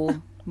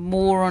or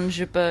more on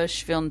Jabeur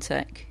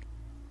Świątek?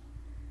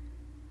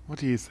 What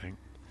do you think?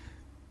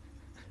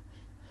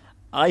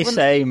 I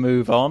say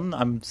move on.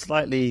 I'm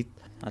slightly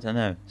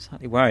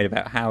worried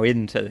about how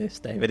into this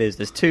David is.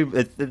 There's 2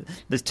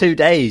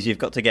 days you've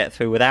got to get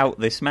through without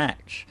this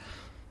match.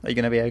 Are you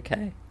going to be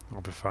okay?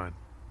 I'll be fine.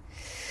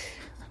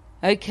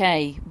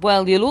 Okay,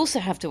 well, you'll also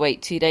have to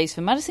wait 2 days for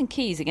Madison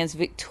Keys against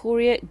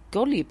Victoria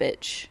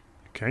Golubic.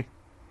 Okay,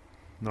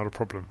 not a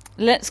problem.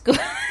 Let's go.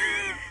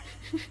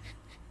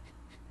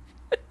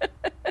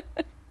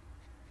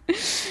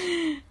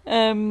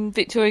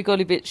 Victoria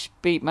Golubic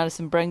beat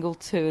Madison Brengel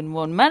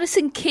 2-1.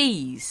 Madison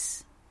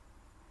Keys.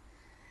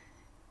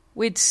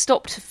 We'd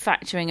stopped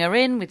factoring her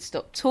in. We'd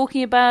stopped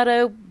talking about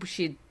her.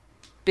 She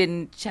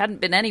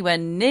hadn't been anywhere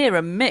near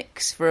a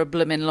mix for a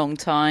blooming long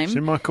time. She's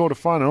in my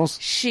quarterfinals.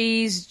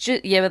 She's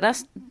just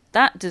but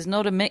that does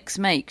not a mix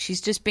make.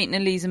 She's just beaten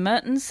Elisa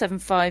Mertens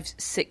 7-5,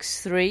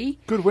 6-3.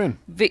 Good win.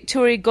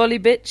 Victoria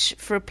Golubic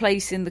for a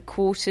place in the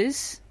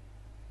quarters.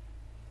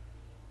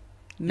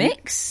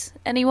 Mix?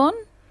 Anyone?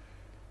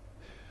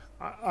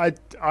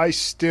 I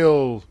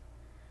still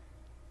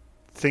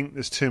think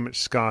there's too much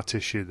scar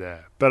tissue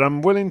there, but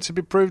I'm willing to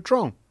be proved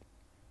wrong.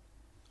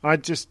 I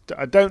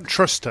don't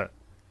trust her,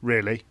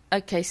 really.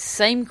 Okay,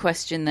 same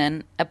question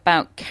then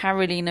about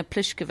Karolina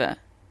Pliskova.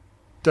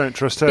 Don't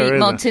trust her Beat either.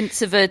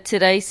 Martincova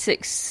today,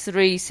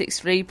 6-3,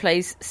 6-3,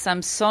 plays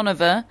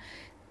Samsonova,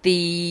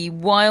 the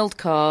wild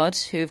card,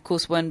 who of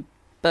course won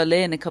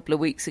Berlin a couple of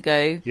weeks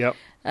ago. Yep.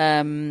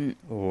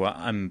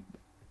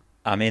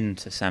 I'm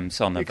into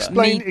Samsonova.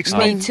 Explain.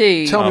 Me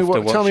too.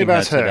 Tell me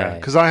about her,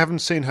 because I haven't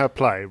seen her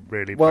play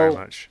really very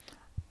much.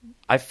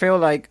 I feel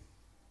like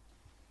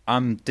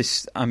I'm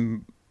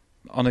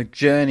on a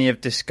journey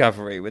of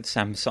discovery with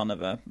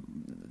Samsonova.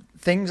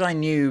 Things I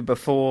knew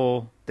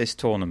before this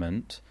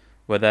tournament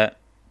were that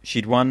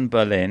she'd won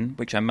Berlin,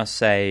 which I must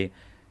say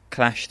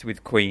clashed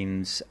with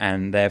Queens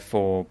and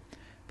therefore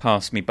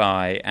passed me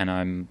by,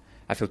 and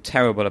I feel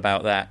terrible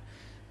about that,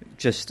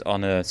 just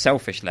on a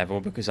selfish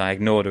level, because I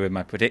ignored her in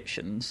my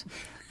predictions,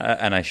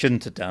 and I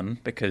shouldn't have done,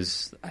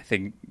 because I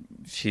think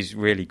she's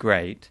really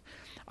great.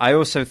 I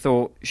also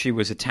thought she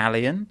was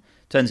Italian.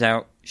 Turns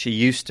out she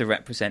used to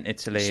represent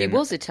Italy. She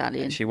was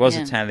Italian. She was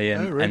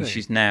Italian, Oh, really? and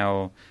she's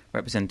now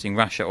representing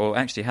Russia, or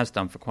actually has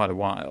done for quite a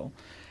while.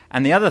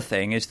 And the other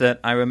thing is that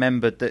I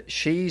remembered that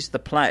she's the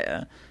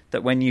player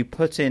that when you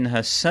put in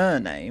her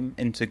surname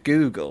into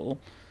Google,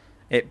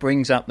 it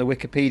brings up the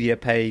Wikipedia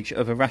page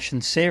of a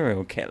Russian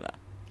serial killer.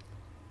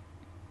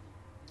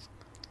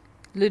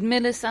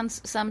 Ludmila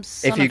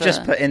Samsonova. If you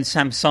just put in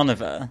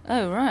Samsonova,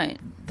 Oh, right.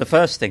 the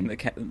first thing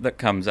that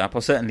comes up,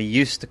 or certainly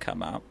used to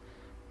come up,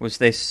 was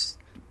this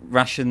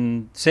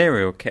Russian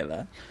serial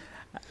killer.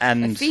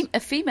 And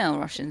A female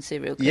Russian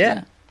serial killer.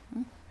 yeah,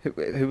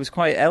 who was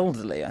quite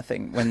elderly, I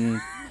think,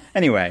 when...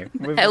 Anyway.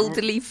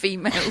 Elderly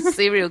female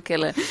serial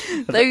killer.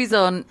 Those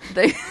aren't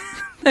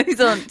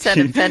Ten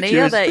and Penny,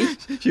 are they?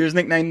 She was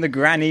nicknamed the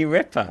Granny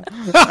Ripper.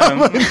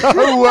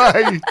 No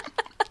way!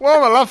 Why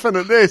am I laughing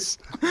at this?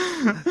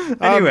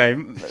 Anyway,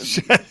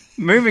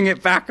 moving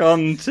it back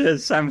on to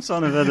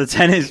Samsonova, the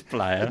tennis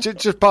player.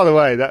 Just by the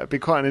way, that would be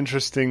quite an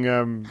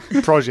interesting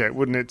project,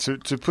 wouldn't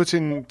it? To put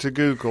into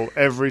Google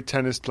every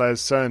tennis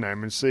player's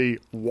surname and see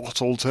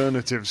what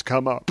alternatives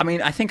come up. I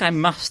mean, I think I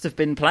must have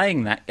been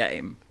playing that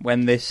game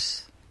when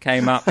this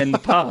came up in the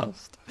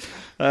past.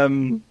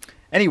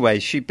 Anyway,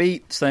 she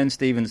beat Sloane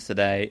Stephens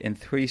today in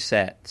 3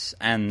 sets,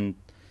 and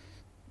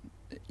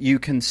you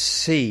can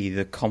see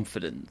the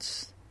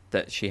confidence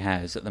that she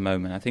has at the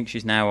moment. I think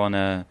she's now on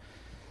a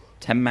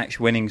 10-match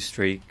winning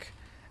streak,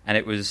 and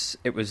it was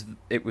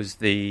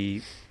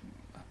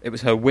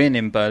her win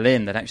in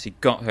Berlin that actually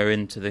got her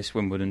into this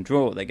Wimbledon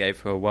draw. They gave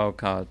her a wild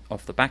card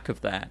off the back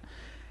of that.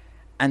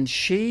 And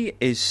she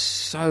is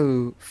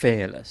so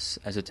fearless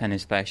as a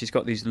tennis player. She's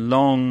got these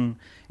long,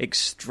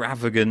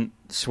 extravagant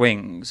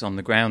swings on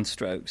the ground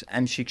strokes,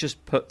 and she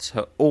just puts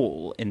her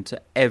all into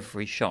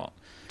every shot.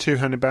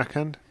 Two-handed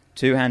backhand?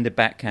 Two-handed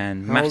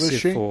backhand, How old is massive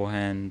she?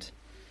 forehand.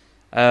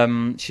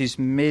 She's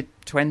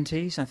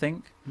mid-20s, I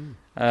think.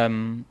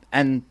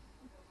 And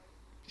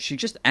she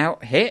just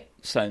out-hit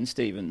Sloane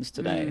Stephens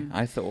today,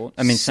 I thought.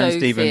 I mean, So Sloane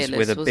Stephens fearless,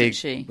 with wasn't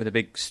she? a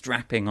big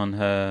strapping on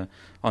her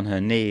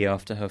knee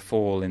after her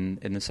fall in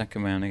the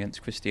second round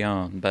against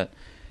Christiane. But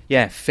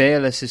yeah,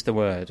 fearless is the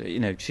word.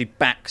 You know, she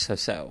backs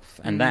herself,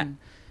 and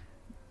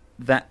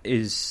that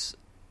is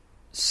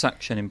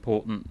such an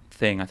important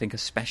thing, I think,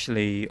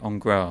 especially on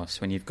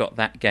grass when you've got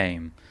that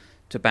game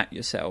to back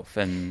yourself.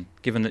 And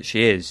given that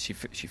she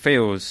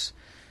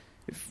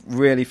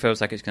really feels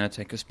like it's going to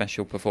take a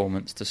special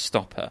performance to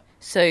stop her.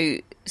 So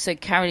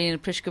Karolina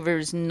Pliskova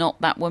is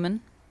not that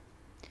woman?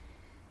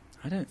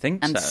 I don't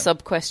think And so.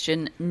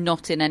 sub-question,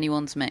 not in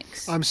anyone's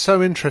mix. I'm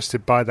so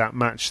interested by that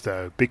match,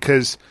 though,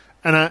 because...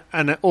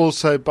 And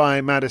also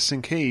by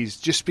Madison Keys,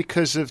 just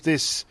because of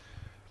this...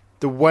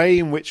 The way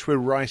in which we're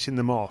writing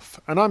them off.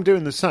 And I'm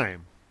doing the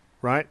same,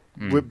 right?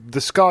 The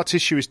scar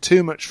tissue is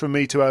too much for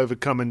me to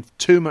overcome and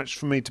too much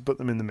for me to put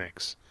them in the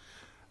mix.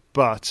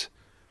 But...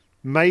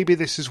 maybe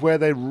this is where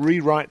they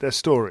rewrite their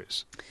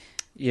stories.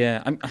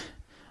 Yeah,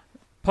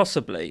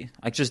 possibly.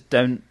 I just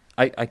don't.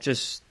 I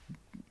just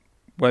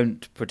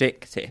won't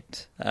predict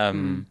it.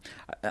 I'm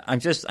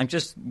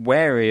just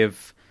wary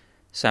of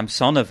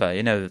Samsonova.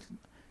 You know,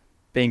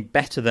 being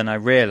better than I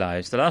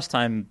realised. The last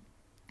time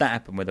that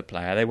happened with a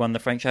player, they won the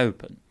French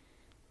Open,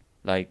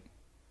 like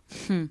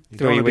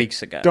 3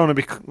 weeks ago. Don't want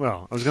to be.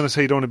 Well, I was going to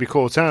say you don't want to be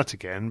caught out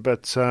again,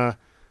 but I'm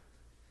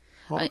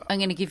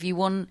going to give you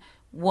one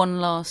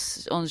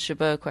last on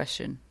Jabeur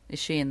question. Is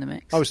she in the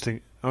mix? I was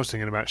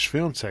thinking about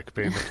Swiatek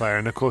being the player,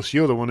 and of course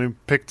you're the one who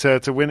picked her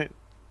to win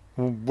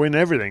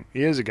everything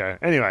years ago.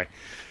 Anyway,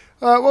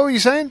 what were you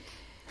saying?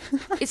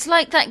 It's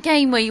like that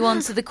game where you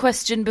answer the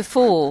question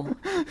before.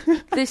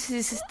 This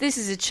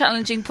is a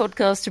challenging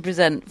podcast to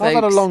present, folks. I've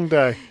had a long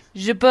day.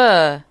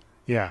 Jabeur,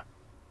 Yeah.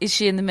 is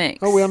she in the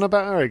mix? Are we on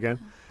about her again?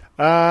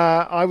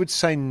 I would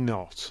say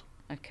not.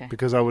 Okay.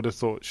 Because I would have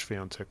thought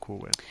Swiatek will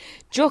win.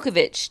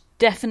 Djokovic,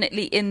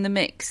 definitely in the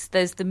mix.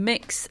 There's the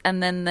mix,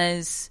 and then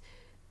there's...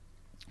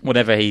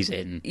 Whatever he's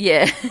in.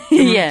 Yeah. Do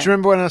you yeah.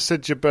 remember when I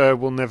said Jabeur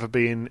will never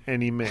be in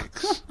any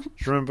mix? Do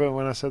you remember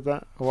when I said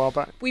that a while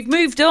back? We've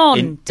moved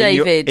on,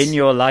 David. In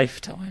your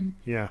lifetime.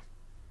 Yeah.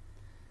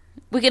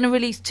 We're going to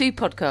release 2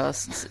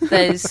 podcasts.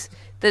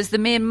 There's the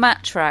mere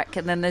Matt track,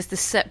 and then there's the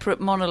separate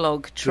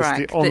monologue track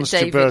the that Honest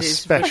David Jabeur is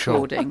special.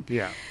 recording.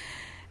 Yeah.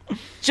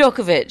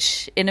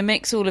 Djokovic, in a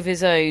mix all of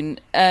his own,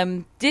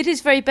 did his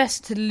very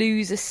best to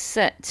lose a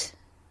set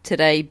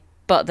today,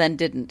 but then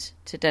didn't,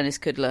 to Denis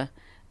Kudla.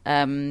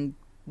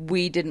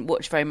 We didn't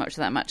watch very much of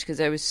that match because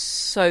there was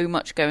so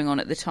much going on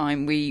at the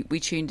time. We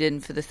tuned in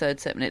for the third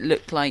set, and it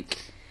looked like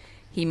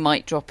he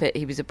might drop it.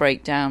 He was a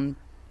breakdown,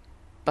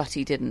 but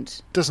he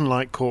didn't. Doesn't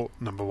like court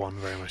number 1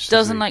 very much.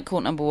 Doesn't like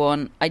court number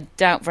 1. I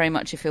doubt very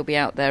much if he'll be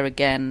out there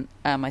again.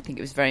 I think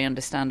it was very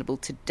understandable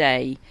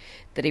today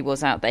that he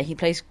was out there. He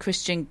plays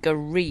Christian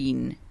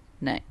Garin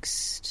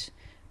next.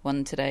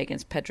 Won today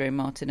against Pedro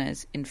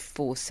Martinez in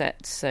 4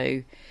 sets.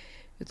 So,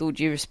 with all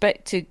due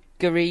respect to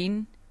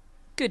Garin,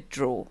 good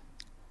draw.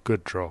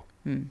 Good draw.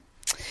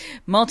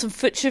 Martin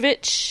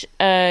Fucsovics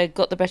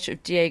got the better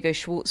of Diego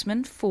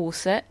Schwartzman, 4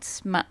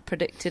 sets. Matt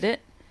predicted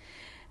it.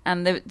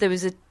 And there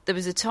was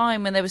a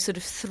time when there were sort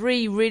of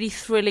 3 really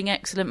thrilling,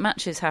 excellent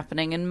matches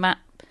happening, and Matt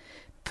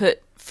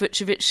put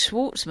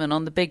Fucsovics-Schwartzman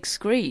on the big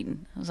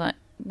screen. I was like,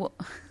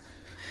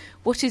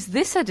 what is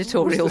this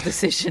editorial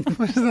decision?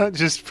 Was that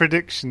just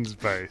predictions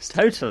based?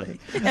 Totally.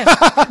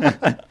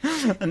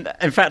 And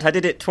in fact, I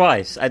did it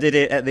twice. I did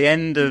it at the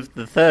end of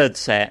the 3rd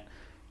set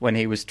when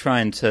he was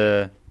trying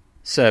to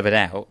serve it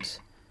out.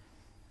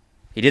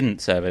 He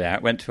didn't serve it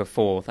out, went to a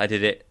 4th. I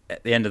did it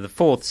at the end of the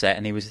 4th set,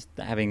 and he was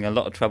having a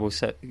lot of trouble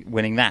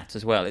winning that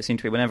as well. It seemed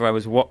to be whenever I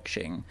was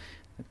watching,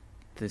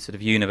 the sort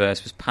of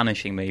universe was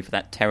punishing me for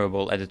that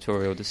terrible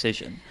editorial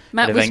decision.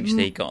 Matt but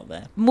eventually he got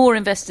there. More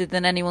invested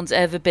than anyone's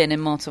ever been in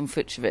Martin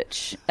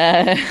Fucsovics.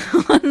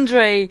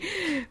 Andrei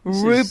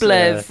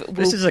Rublev.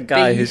 This is a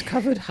guy who's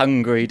covered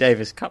Hungary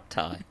Davis Cup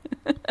tie.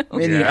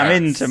 I'm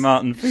into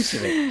Martin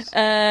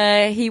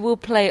Fucsovics. He will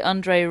play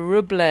Andrei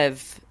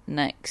Rublev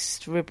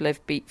next. Rublev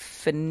beat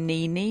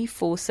Fognini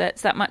 4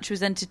 sets. That match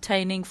was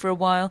entertaining for a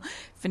while.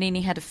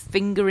 Fognini had a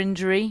finger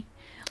injury.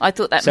 I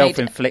thought that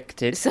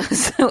self-inflicted.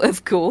 So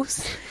of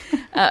course.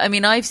 I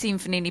mean, I've seen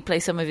Fognini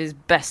play some of his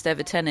best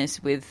ever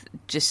tennis with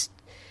just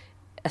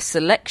a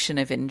selection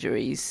of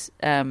injuries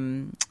at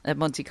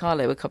Monte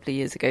Carlo a couple of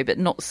years ago, but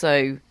not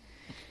so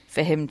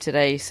for him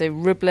today. So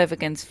Rublev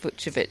against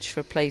Fucsovics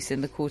for a place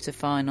in the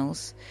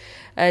quarterfinals.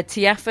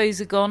 Tiafoe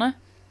Zagona.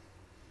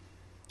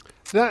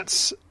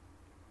 That's,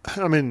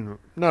 I mean,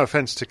 no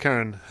offence to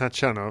Karen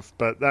Khachanov,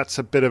 but that's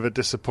a bit of a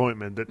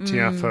disappointment that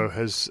Tiafoe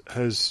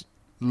has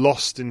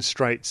lost in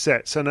straight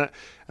sets, and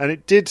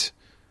it did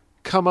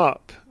come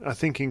up, I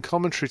think, in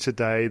commentary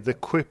today, the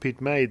quip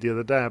he'd made the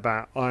other day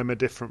about I'm a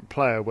different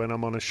player when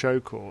I'm on a show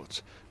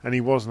court, and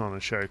he wasn't on a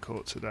show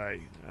court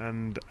today,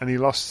 and he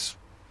lost,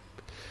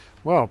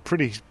 well,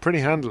 pretty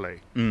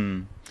handily. I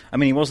mean,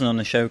 he wasn't on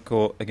the show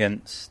court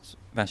against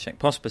Vasek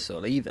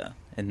Pospisil either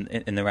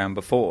in the round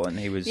before, and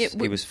he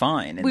was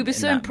fine. We were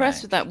so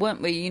impressed with that,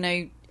 weren't we? You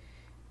know,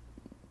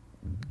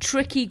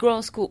 tricky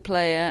grass court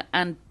player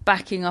and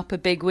backing up a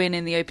big win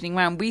in the opening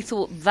round. We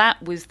thought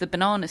that was the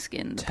banana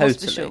skin, the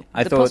Pospisil.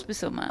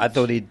 Pospisil match. I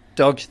thought he'd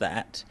dodged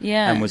that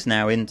and was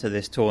now into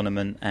this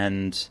tournament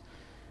and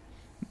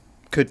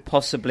could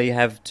possibly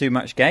have too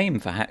much game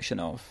for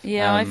Khachanov.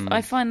 Yeah,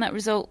 I find that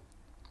result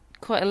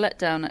quite a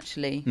letdown,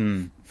 actually.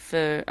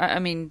 I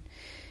mean,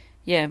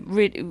 yeah,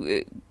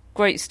 really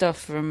great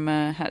stuff from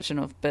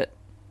Khachanov, but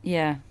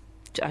yeah,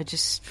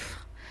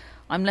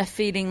 I'm left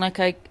feeling like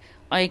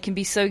I can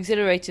be so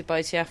exhilarated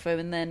by Tiafoe,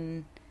 and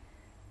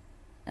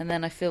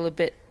then I feel a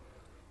bit,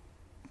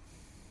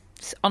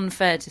 it's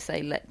unfair to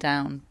say let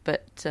down,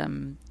 but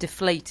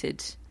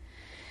deflated.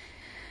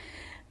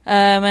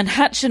 And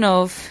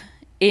Khachanov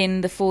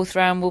in the 4th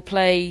round will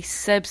play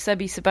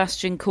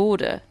Sebastian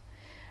Korda,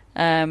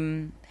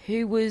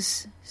 who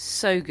was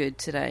so good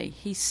today.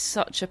 He's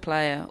such a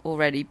player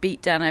already.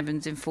 Beat Dan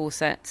Evans in 4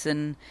 sets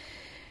and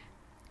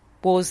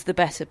was the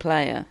better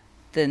player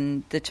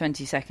than the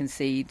 22nd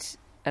seed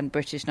and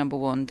British number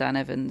 1 Dan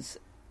Evans.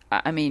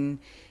 I mean,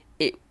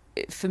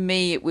 for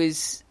me it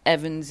was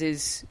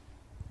Evans's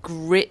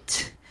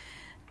grit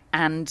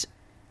and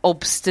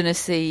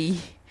obstinacy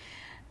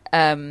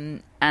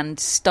and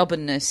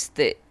stubbornness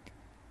that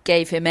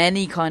gave him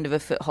any kind of a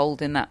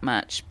foothold in that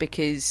match,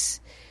 because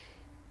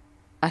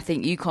I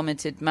think you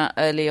commented, Matt,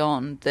 early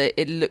on that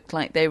it looked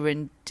like they were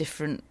in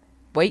different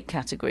weight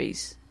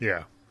categories.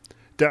 Yeah.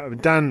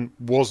 Dan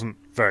wasn't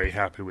very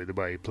happy with the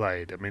way he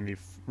played. I mean,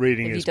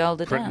 reading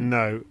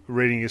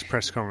his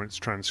press conference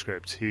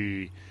transcript,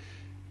 he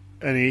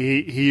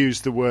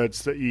used the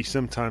words that he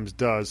sometimes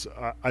does.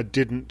 I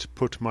didn't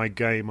put my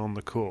game on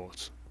the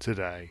court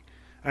today,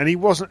 and he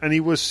wasn't, and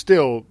he was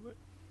still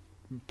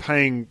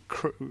paying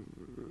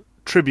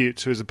tribute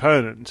to his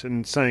opponent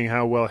and saying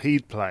how well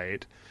he'd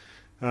played.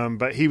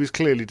 But he was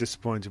clearly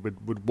disappointed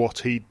with what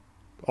he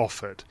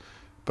offered.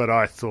 But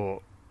I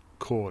thought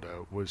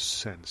Korda was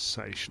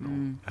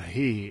sensational.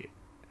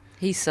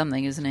 He's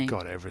something, isn't he?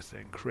 Got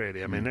everything,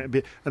 really. I mean,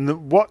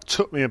 what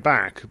took me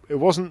aback, it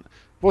wasn't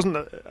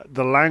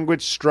the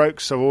language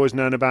strokes I've always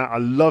known about. I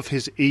love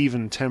his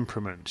even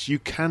temperament. You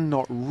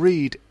cannot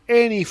read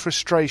any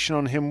frustration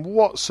on him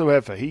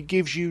whatsoever. He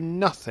gives you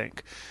nothing.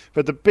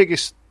 But the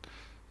biggest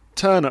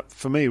turn up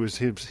for me was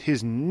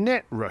his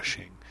net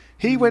rushing.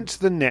 He went to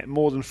the net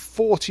more than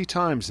 40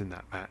 times in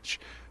that match.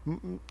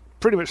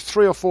 Pretty much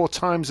 3 or 4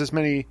 times as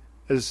many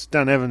as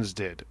Dan Evans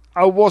did.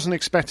 I wasn't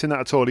expecting that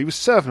at all. He was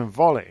serving and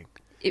volleying.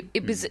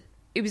 It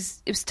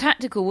was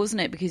tactical,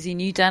 wasn't it? Because he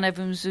knew Dan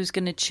Evans was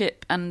going to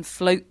chip and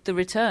float the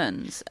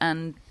returns,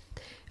 and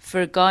for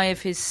a guy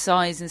of his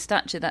size and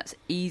stature, that's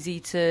easy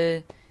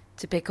to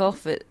pick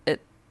off at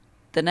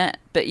the net.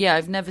 But yeah,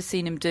 I've never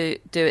seen him do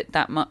it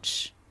that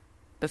much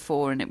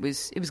before, and it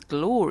was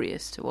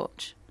glorious to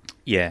watch.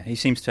 Yeah, he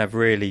seems to have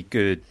really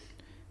good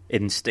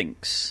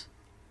instincts,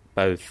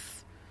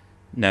 both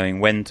knowing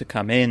when to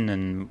come in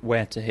and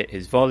where to hit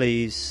his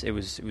volleys. It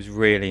was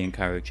really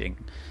encouraging.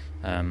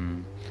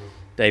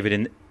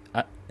 David,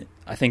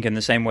 I think in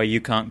the same way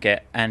you can't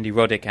get Andy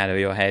Roddick out of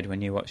your head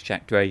when you watch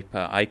Jack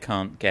Draper, I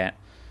can't get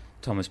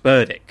Thomas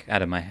Burdick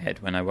out of my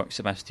head when I watch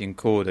Sebastian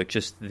Korda.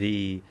 Just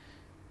the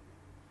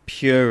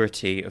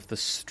purity of the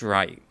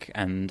strike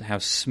and how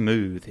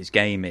smooth his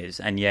game is,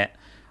 and yet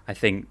I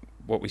think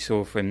what we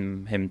saw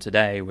from him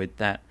today with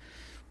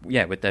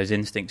those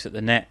instincts at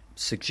the net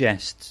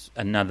suggests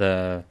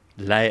another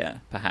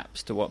layer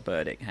perhaps to what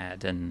Burdick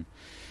had, and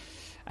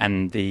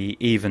the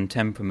even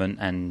temperament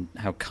and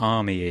how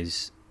calm he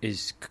is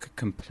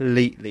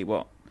completely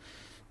what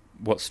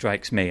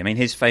strikes me. I mean,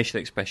 his facial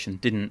expression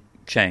didn't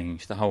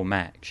change the whole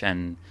match,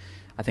 and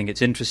I think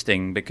it's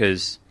interesting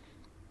because,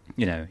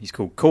 you know, he's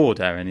called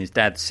Korda and his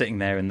dad's sitting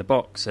there in the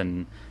box,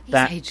 and he's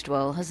aged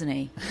well, hasn't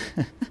he?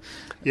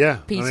 Yeah,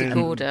 Peter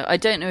Korda. I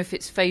don't know if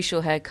it's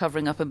facial hair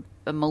covering up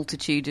a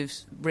multitude of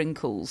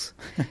wrinkles,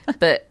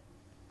 but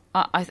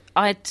I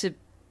had to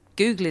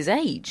Google his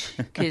age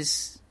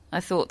because I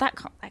thought that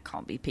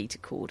can't be Peter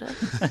Korda.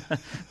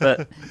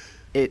 But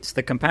it's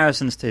the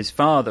comparisons to his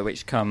father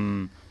which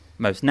come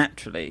most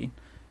naturally,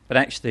 but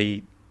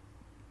actually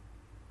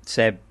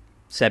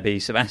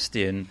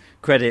Sebastian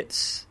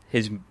credits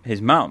his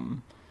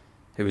mum,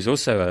 who was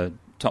also a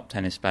top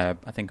tennis player,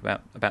 I think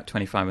about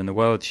 25 in the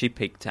world she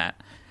peaked at,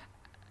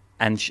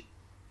 and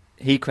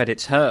he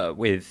credits her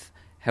with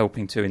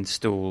helping to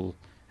instill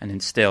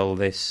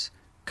this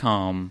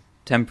calm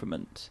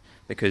temperament,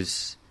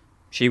 because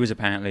she was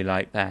apparently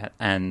like that,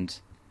 and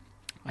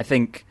I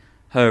think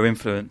her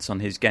influence on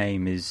his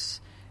game is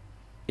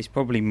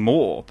probably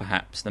more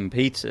perhaps than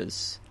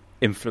Peter's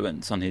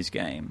influence on his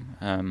game.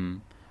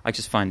 I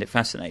just find it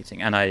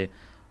fascinating, and I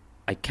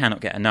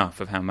cannot get enough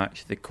of how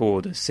much the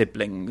Korda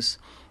siblings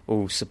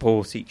all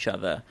support each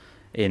other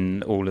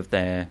in all of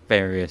their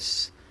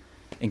various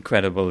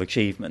incredible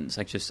achievements.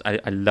 I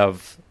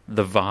love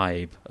the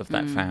vibe of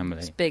that family.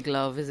 It's big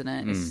love, isn't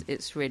it?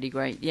 It's really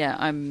great. Yeah,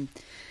 I'm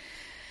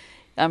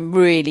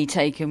really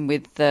taken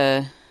with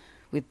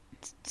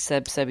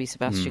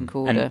Sebastian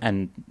Korda.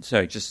 And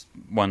sorry, just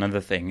one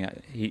other thing.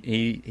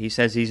 He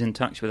says he's in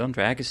touch with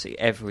Andre Agassi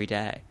every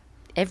day.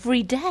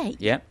 Every day?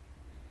 Yep.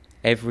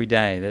 Every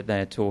day that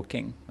they're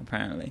talking,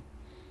 apparently.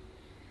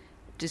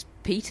 Does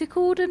Peter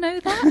Korda know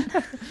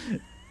that?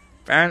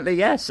 Apparently,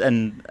 yes.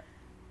 And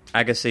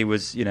Agassi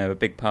was, a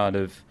big part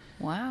of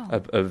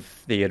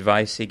the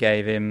advice he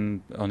gave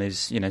him on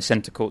his,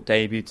 centre court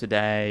debut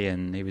today,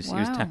 and he was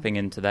tapping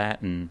into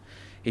that. And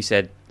he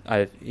said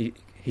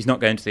he's not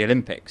going to the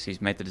Olympics.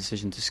 He's made the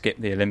decision to skip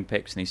the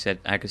Olympics, and he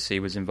said Agassi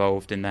was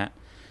involved in that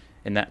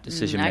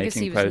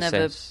decision-making process.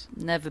 Agassi was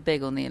never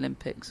big on the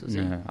Olympics, was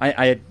he? No,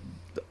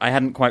 I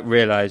hadn't quite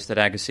realised that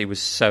Agassi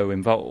was so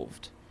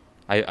involved.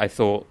 I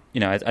thought,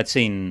 I'd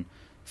seen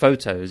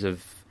photos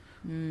of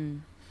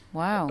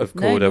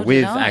Korda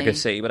with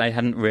Agassi, but I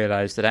hadn't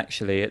realised that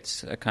actually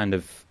it's a kind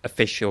of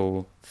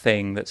official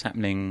thing that's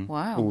happening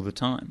all the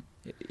time.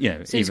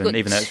 So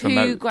even though it's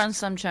remote. 2 Grand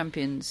Slam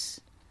champions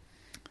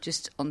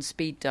just on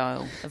speed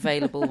dial,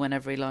 available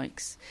whenever he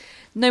likes.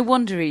 No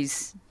wonder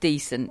he's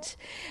decent.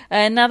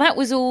 Now, that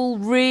was all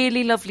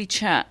really lovely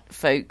chat,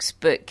 folks,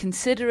 but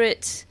consider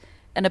it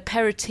an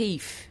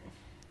aperitif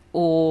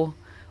or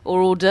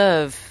hors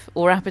d'oeuvre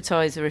or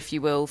appetizer, if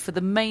you will, for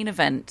the main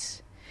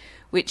event,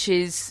 which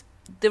is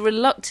the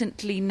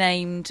reluctantly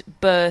named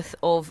birth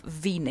of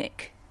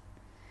Vinnik.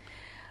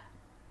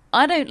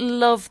 I don't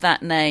love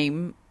that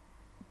name,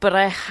 but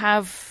I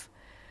have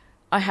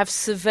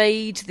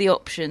surveyed the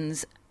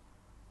options,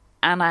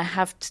 and I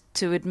have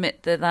to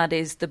admit that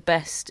is the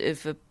best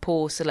of a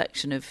poor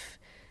selection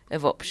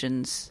of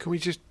options. Can we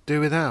just do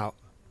without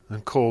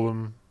and call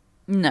them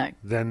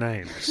their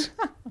names?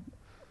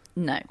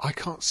 No. I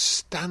can't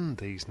stand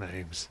these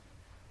names.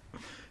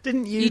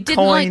 Didn't you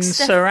coin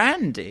Sir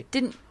Andy?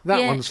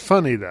 That one's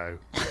funny, though.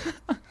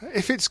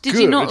 If it's good...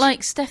 Did you not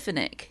like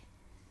Stefanik?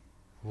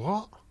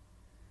 What?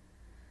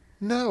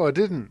 No, I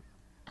didn't.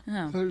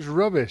 Oh. It was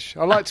rubbish.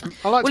 I liked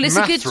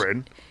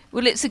Matherin.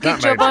 It's a good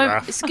job.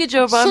 It's a good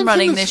job I'm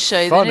running this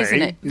show, funny, then,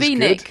 isn't it?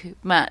 Vinnik,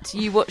 Matt,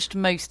 you watched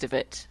most of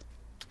it.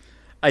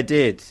 I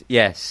did.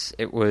 Yes,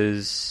 it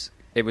was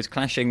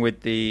clashing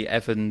with the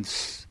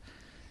Evans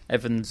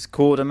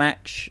Korda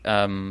match,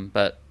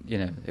 but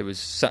it was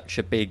such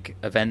a big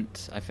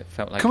event. I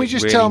felt like. Can we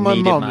just really tell my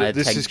mum that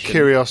attention. This is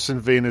Kyrgios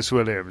and Venus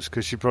Williams,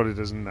 because she probably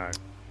doesn't know.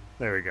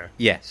 There we go.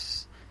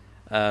 Yes,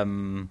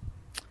 and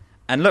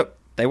look,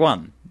 they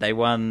won. They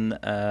won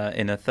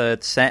in a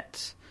third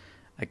set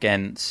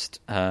against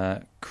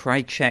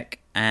Krajicek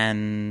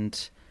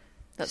and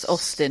that's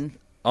Austin.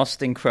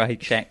 Austin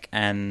Krajicek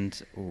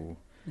and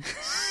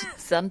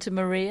Santa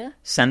Maria.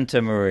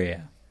 Santa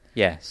Maria.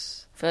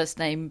 Yes. First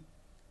name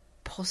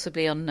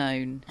possibly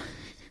unknown.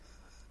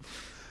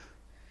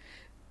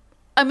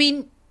 I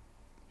mean,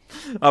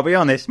 I'll be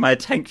honest, my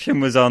attention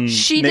was on.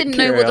 She Nick didn't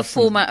know what the Kyrgios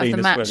format and of the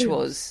Venus match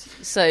Williams.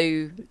 was,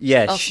 so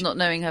Yeah, us not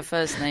knowing her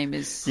first name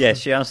is. Yeah,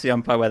 she asked the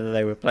umpire whether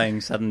they were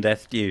playing sudden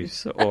death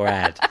deuce or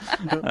ad.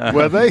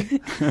 Were they?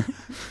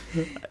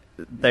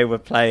 They were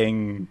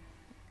playing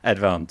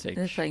advantage.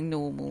 They're playing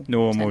normal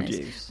Normal tennis.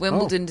 deuce.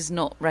 Wimbledon does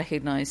not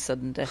recognise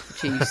sudden death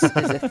deuce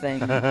as a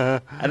thing.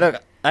 And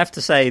look, I have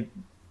to say,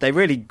 they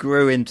really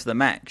grew into the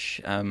match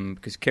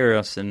because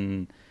Kyrgios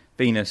and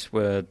Venus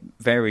were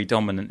very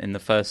dominant in the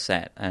first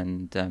set,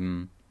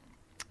 and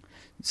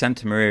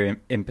Santa Maria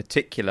in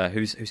particular,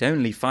 who's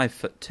only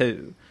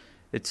 5'2",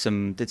 did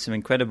some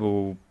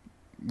incredible,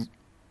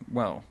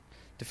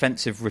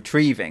 defensive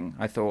retrieving,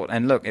 I thought.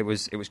 And look, it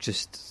was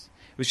just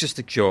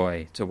a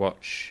joy to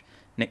watch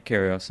Nick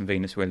Kyrgios and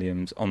Venus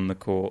Williams on the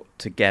court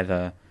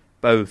together,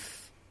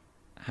 both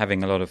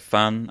having a lot of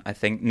fun. I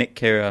think Nick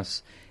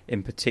Kyrgios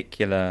in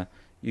particular,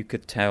 you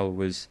could tell,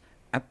 was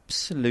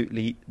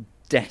absolutely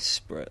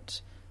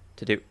desperate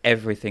to do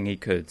everything he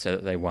could so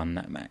that they won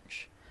that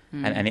match.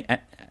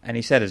 And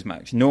he said as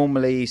much.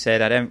 Normally, he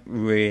said, I don't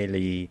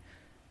really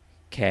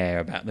care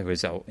about the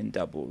result in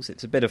doubles.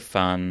 It's a bit of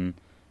fun,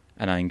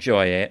 and I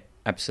enjoy it,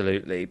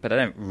 absolutely, but I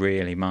don't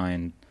really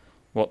mind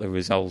what the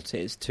result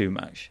is too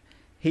much.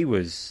 He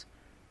was,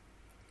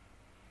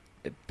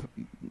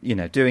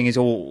 doing his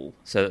all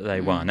so that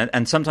they won,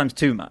 and sometimes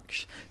too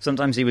much.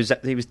 Sometimes he was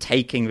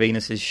taking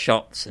Venus's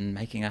shots and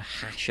making a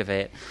hash of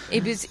it.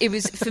 It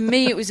was for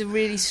me. It was a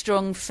really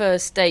strong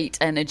first date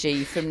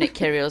energy from Nick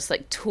Kyrgios,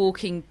 like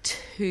talking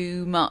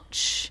too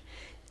much,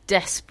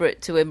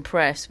 desperate to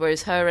impress.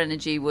 Whereas her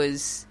energy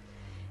was,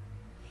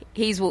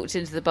 he's walked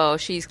into the bar,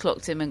 she's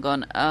clocked him and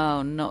gone,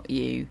 "Oh, not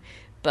you,"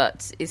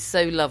 but it's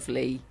so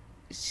lovely.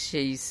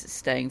 She's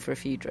staying for a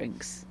few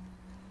drinks.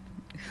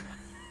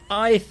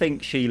 I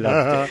think she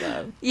loved it,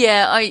 though.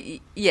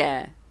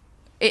 Yeah,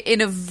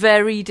 in a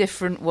very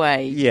different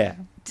way.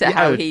 To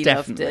how he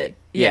definitely. loved it.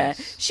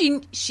 Yes. Yeah,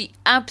 she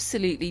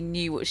absolutely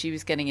knew what she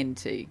was getting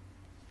into.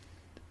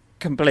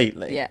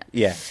 Completely.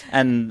 Yeah.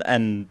 And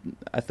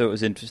I thought it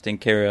was interesting.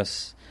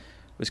 Kyrgios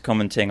was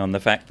commenting on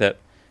the fact that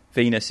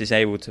Venus is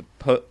able to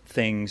put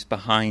things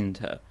behind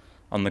her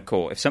on the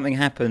court. If something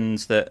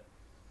happens that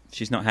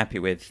she's not happy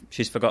with,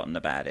 she's forgotten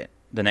about it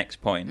the next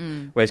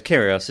point. Whereas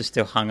Kyrgios is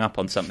still hung up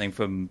on something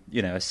from,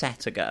 a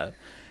set ago,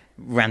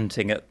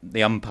 ranting at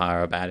the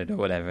umpire about it or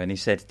whatever. And he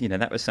said,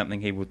 that was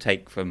something he will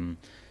take from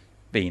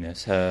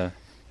Venus, her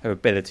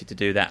ability to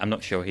do that. I'm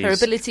not sure her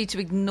ability to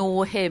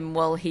ignore him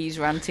while he's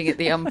ranting at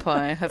the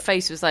umpire. Her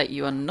face was like,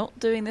 "You are not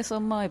doing this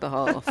on my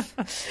behalf."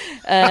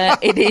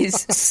 It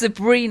is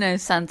Sabrina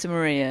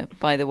Santamaria,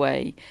 by the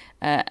way,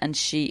 and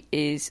she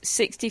is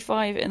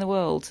 65 in the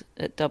world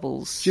at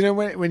doubles. Do you know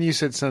when you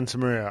said Santa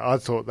Maria, I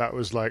thought that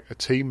was like a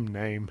team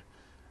name.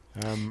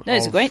 No,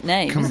 it's a great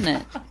name, isn't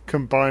it?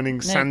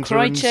 Combining Santa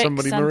and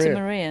somebody Santa Maria.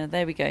 Maria.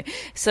 There we go.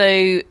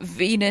 So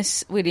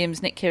Venus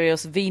Williams, Nick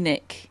Kyrgios,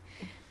 V-Nick.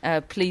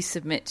 Please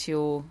submit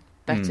your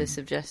better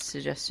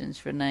suggestions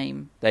for a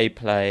name. They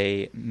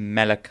play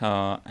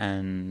Melikar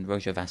and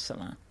Roger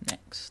Vasselin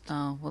next.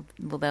 Oh, well,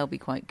 they'll be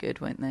quite good,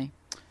 won't they?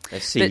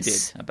 They're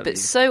seeded, I believe. But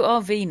so are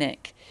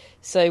V-Nick.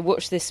 So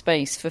watch this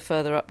space for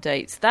further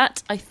updates.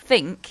 That, I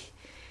think,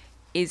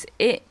 is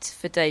it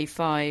for day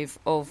 5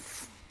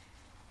 of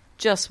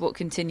just what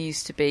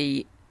continues to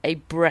be a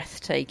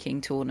breathtaking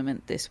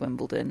tournament, this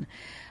Wimbledon.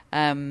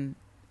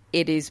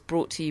 It is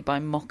brought to you by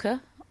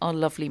Mocha, our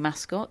lovely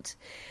mascot.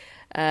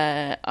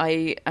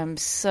 I am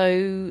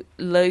so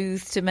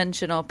loath to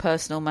mention our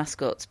personal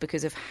mascots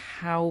because of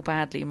how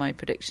badly my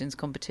predictions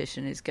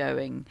competition is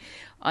going.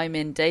 I'm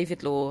in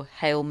David Law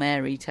Hail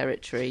Mary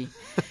territory.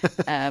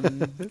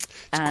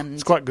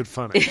 It's quite good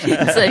fun.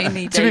 It's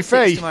only to be day 6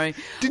 fair, tomorrow.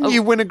 didn't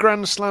you win a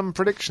Grand Slam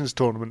predictions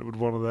tournament with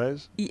one of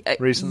those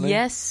recently?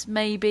 Yes,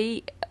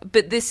 maybe.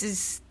 But this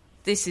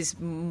is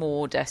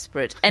more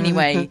desperate.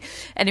 Anyway,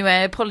 I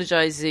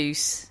apologise,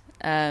 Zeus.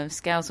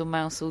 Scousel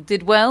Mousel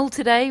did well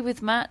today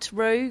with Matt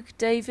Rogue.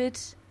 David,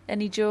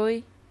 any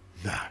joy?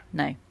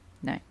 No.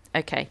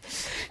 Okay.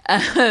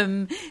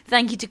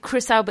 Thank you to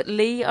Chris Albert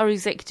Lee, our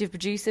executive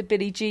producer.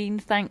 Billie Jean,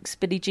 thanks,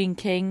 Billie Jean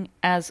King,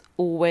 as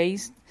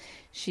always.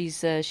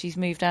 She's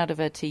moved out of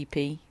her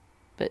TP,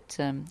 but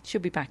she'll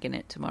be back in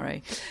it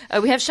tomorrow.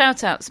 We have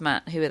shout outs,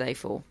 Matt. Who are they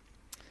for?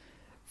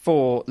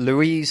 For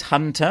Louise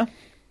Hunter.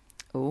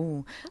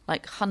 Oh,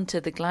 like Hunter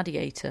the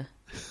Gladiator.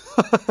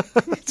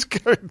 It's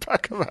going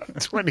back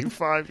about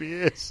 25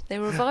 years. They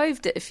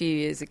revived it a few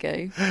years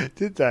ago.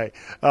 Did they?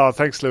 Oh,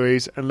 thanks,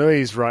 Louise. And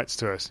Louise writes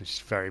to us, and she's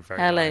very, very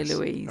Hello, nice.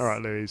 Louise. All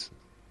right, Louise.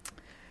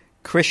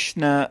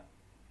 Krishna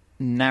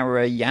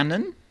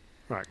Narayanan.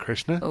 Right,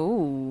 Krishna.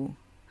 Oh.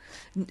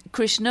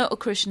 Krishna or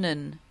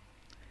Krishnan?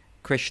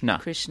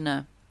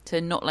 Krishna. So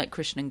not like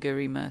Krishnan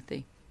Guri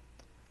Murthy.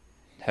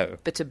 No.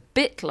 But a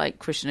bit like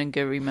Krishnan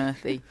Guri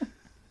Murthy.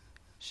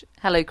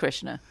 Hello,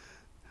 Krishna.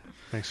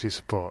 Thanks for your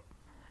support.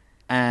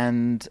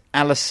 And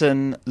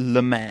Alison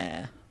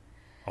Lemaire.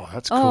 Oh,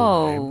 that's a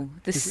cool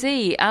name. The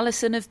Sea.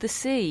 Alison of the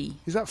Sea.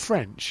 Is that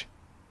French?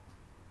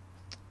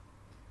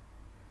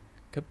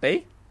 Could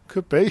be.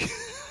 Could be.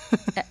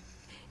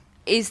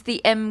 Is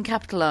the M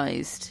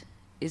capitalised?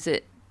 Is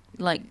it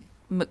like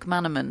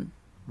McManaman?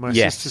 My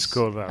Yes. sister's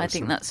called that. I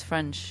think that's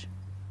French.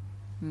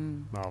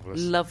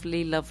 Marvellous.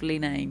 Lovely, lovely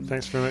name.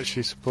 Thanks very much for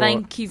your support.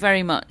 Thank you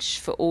very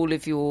much for all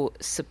of your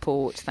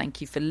support.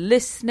 Thank you for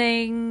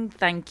listening.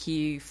 Thank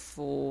you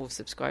for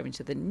subscribing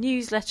to the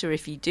newsletter.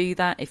 If you do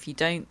that, if you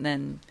don't,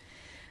 then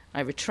I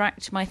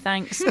retract my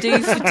thanks.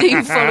 Do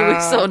follow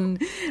us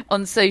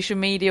on social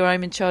media.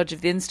 I'm in charge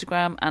of the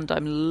Instagram and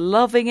I'm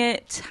loving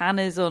it.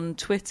 Hannah's on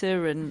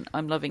Twitter and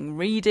I'm loving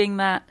reading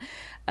that.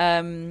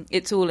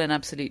 It's all an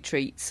absolute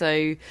treat.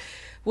 So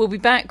we'll be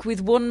back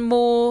with one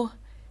more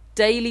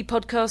daily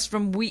podcast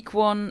from week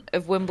 1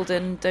 of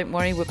Wimbledon. Don't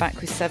worry, we're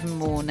back with 7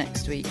 more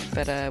next week,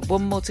 but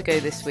 1 more to go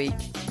this week,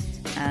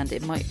 and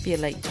it might be a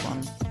late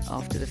one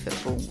after the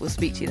football. We'll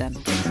speak to you then.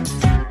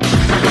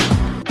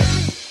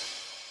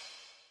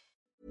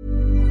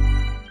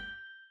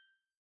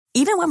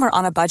 Even when we're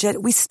on a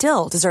budget, we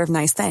still deserve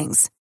nice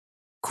things.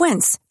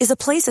 Quince is a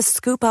place to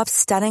scoop up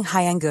stunning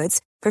high-end goods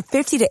for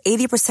 50 to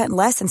 80%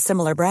 less than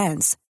similar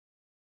brands.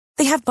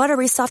 They have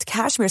buttery soft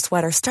cashmere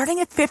sweaters starting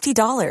at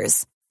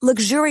 $50,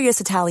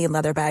 luxurious Italian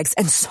leather bags,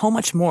 and so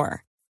much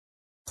more.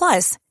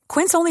 Plus,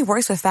 Quince only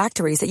works with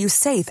factories that use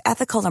safe,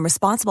 ethical, and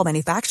responsible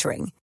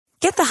manufacturing.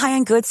 Get the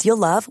high-end goods you'll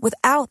love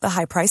without the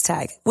high price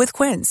tag with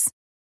Quince.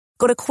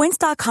 Go to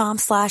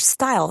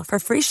quince.com/style for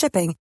free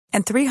shipping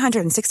and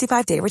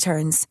 365-day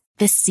returns.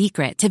 The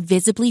secret to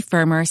visibly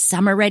firmer,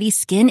 summer-ready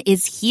skin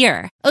is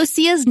here.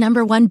 Osea's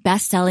 #1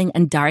 best-selling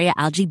Andaria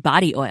Algae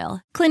Body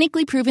Oil.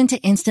 Clinically proven to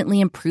instantly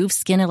improve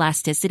skin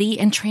elasticity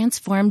and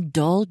transform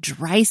dull,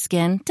 dry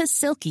skin to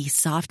silky,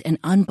 soft, and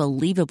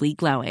unbelievably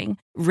glowing.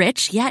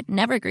 Rich yet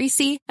never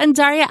greasy,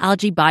 Andaria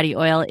Algae Body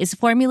Oil is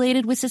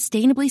formulated with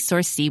sustainably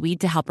sourced seaweed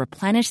to help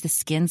replenish the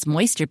skin's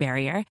moisture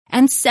barrier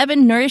and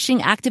 7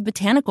 nourishing active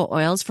botanical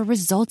oils for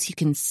results you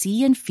can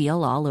see and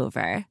feel all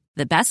over.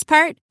 The best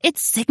part?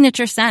 Its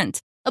signature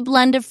scent. A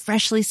blend of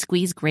freshly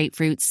squeezed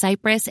grapefruit,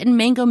 cypress, and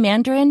mango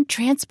mandarin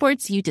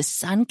transports you to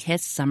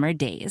sun-kissed summer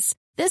days.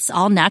 This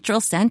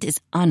all-natural scent is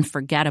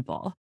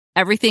unforgettable.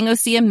 Everything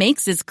Osea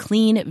makes is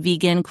clean,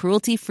 vegan,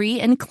 cruelty-free,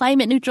 and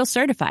climate-neutral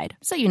certified,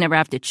 so you never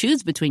have to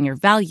choose between your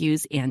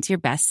values and your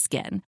best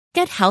skin.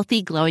 Get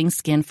healthy, glowing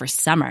skin for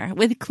summer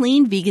with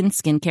clean, vegan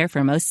skincare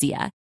from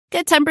Osea.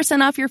 Get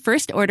 10% off your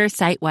first order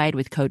site-wide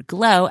with code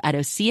GLOW at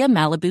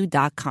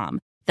OseaMalibu.com.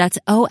 That's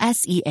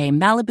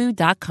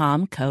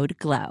OSEAMalibu.com, code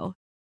GLOW.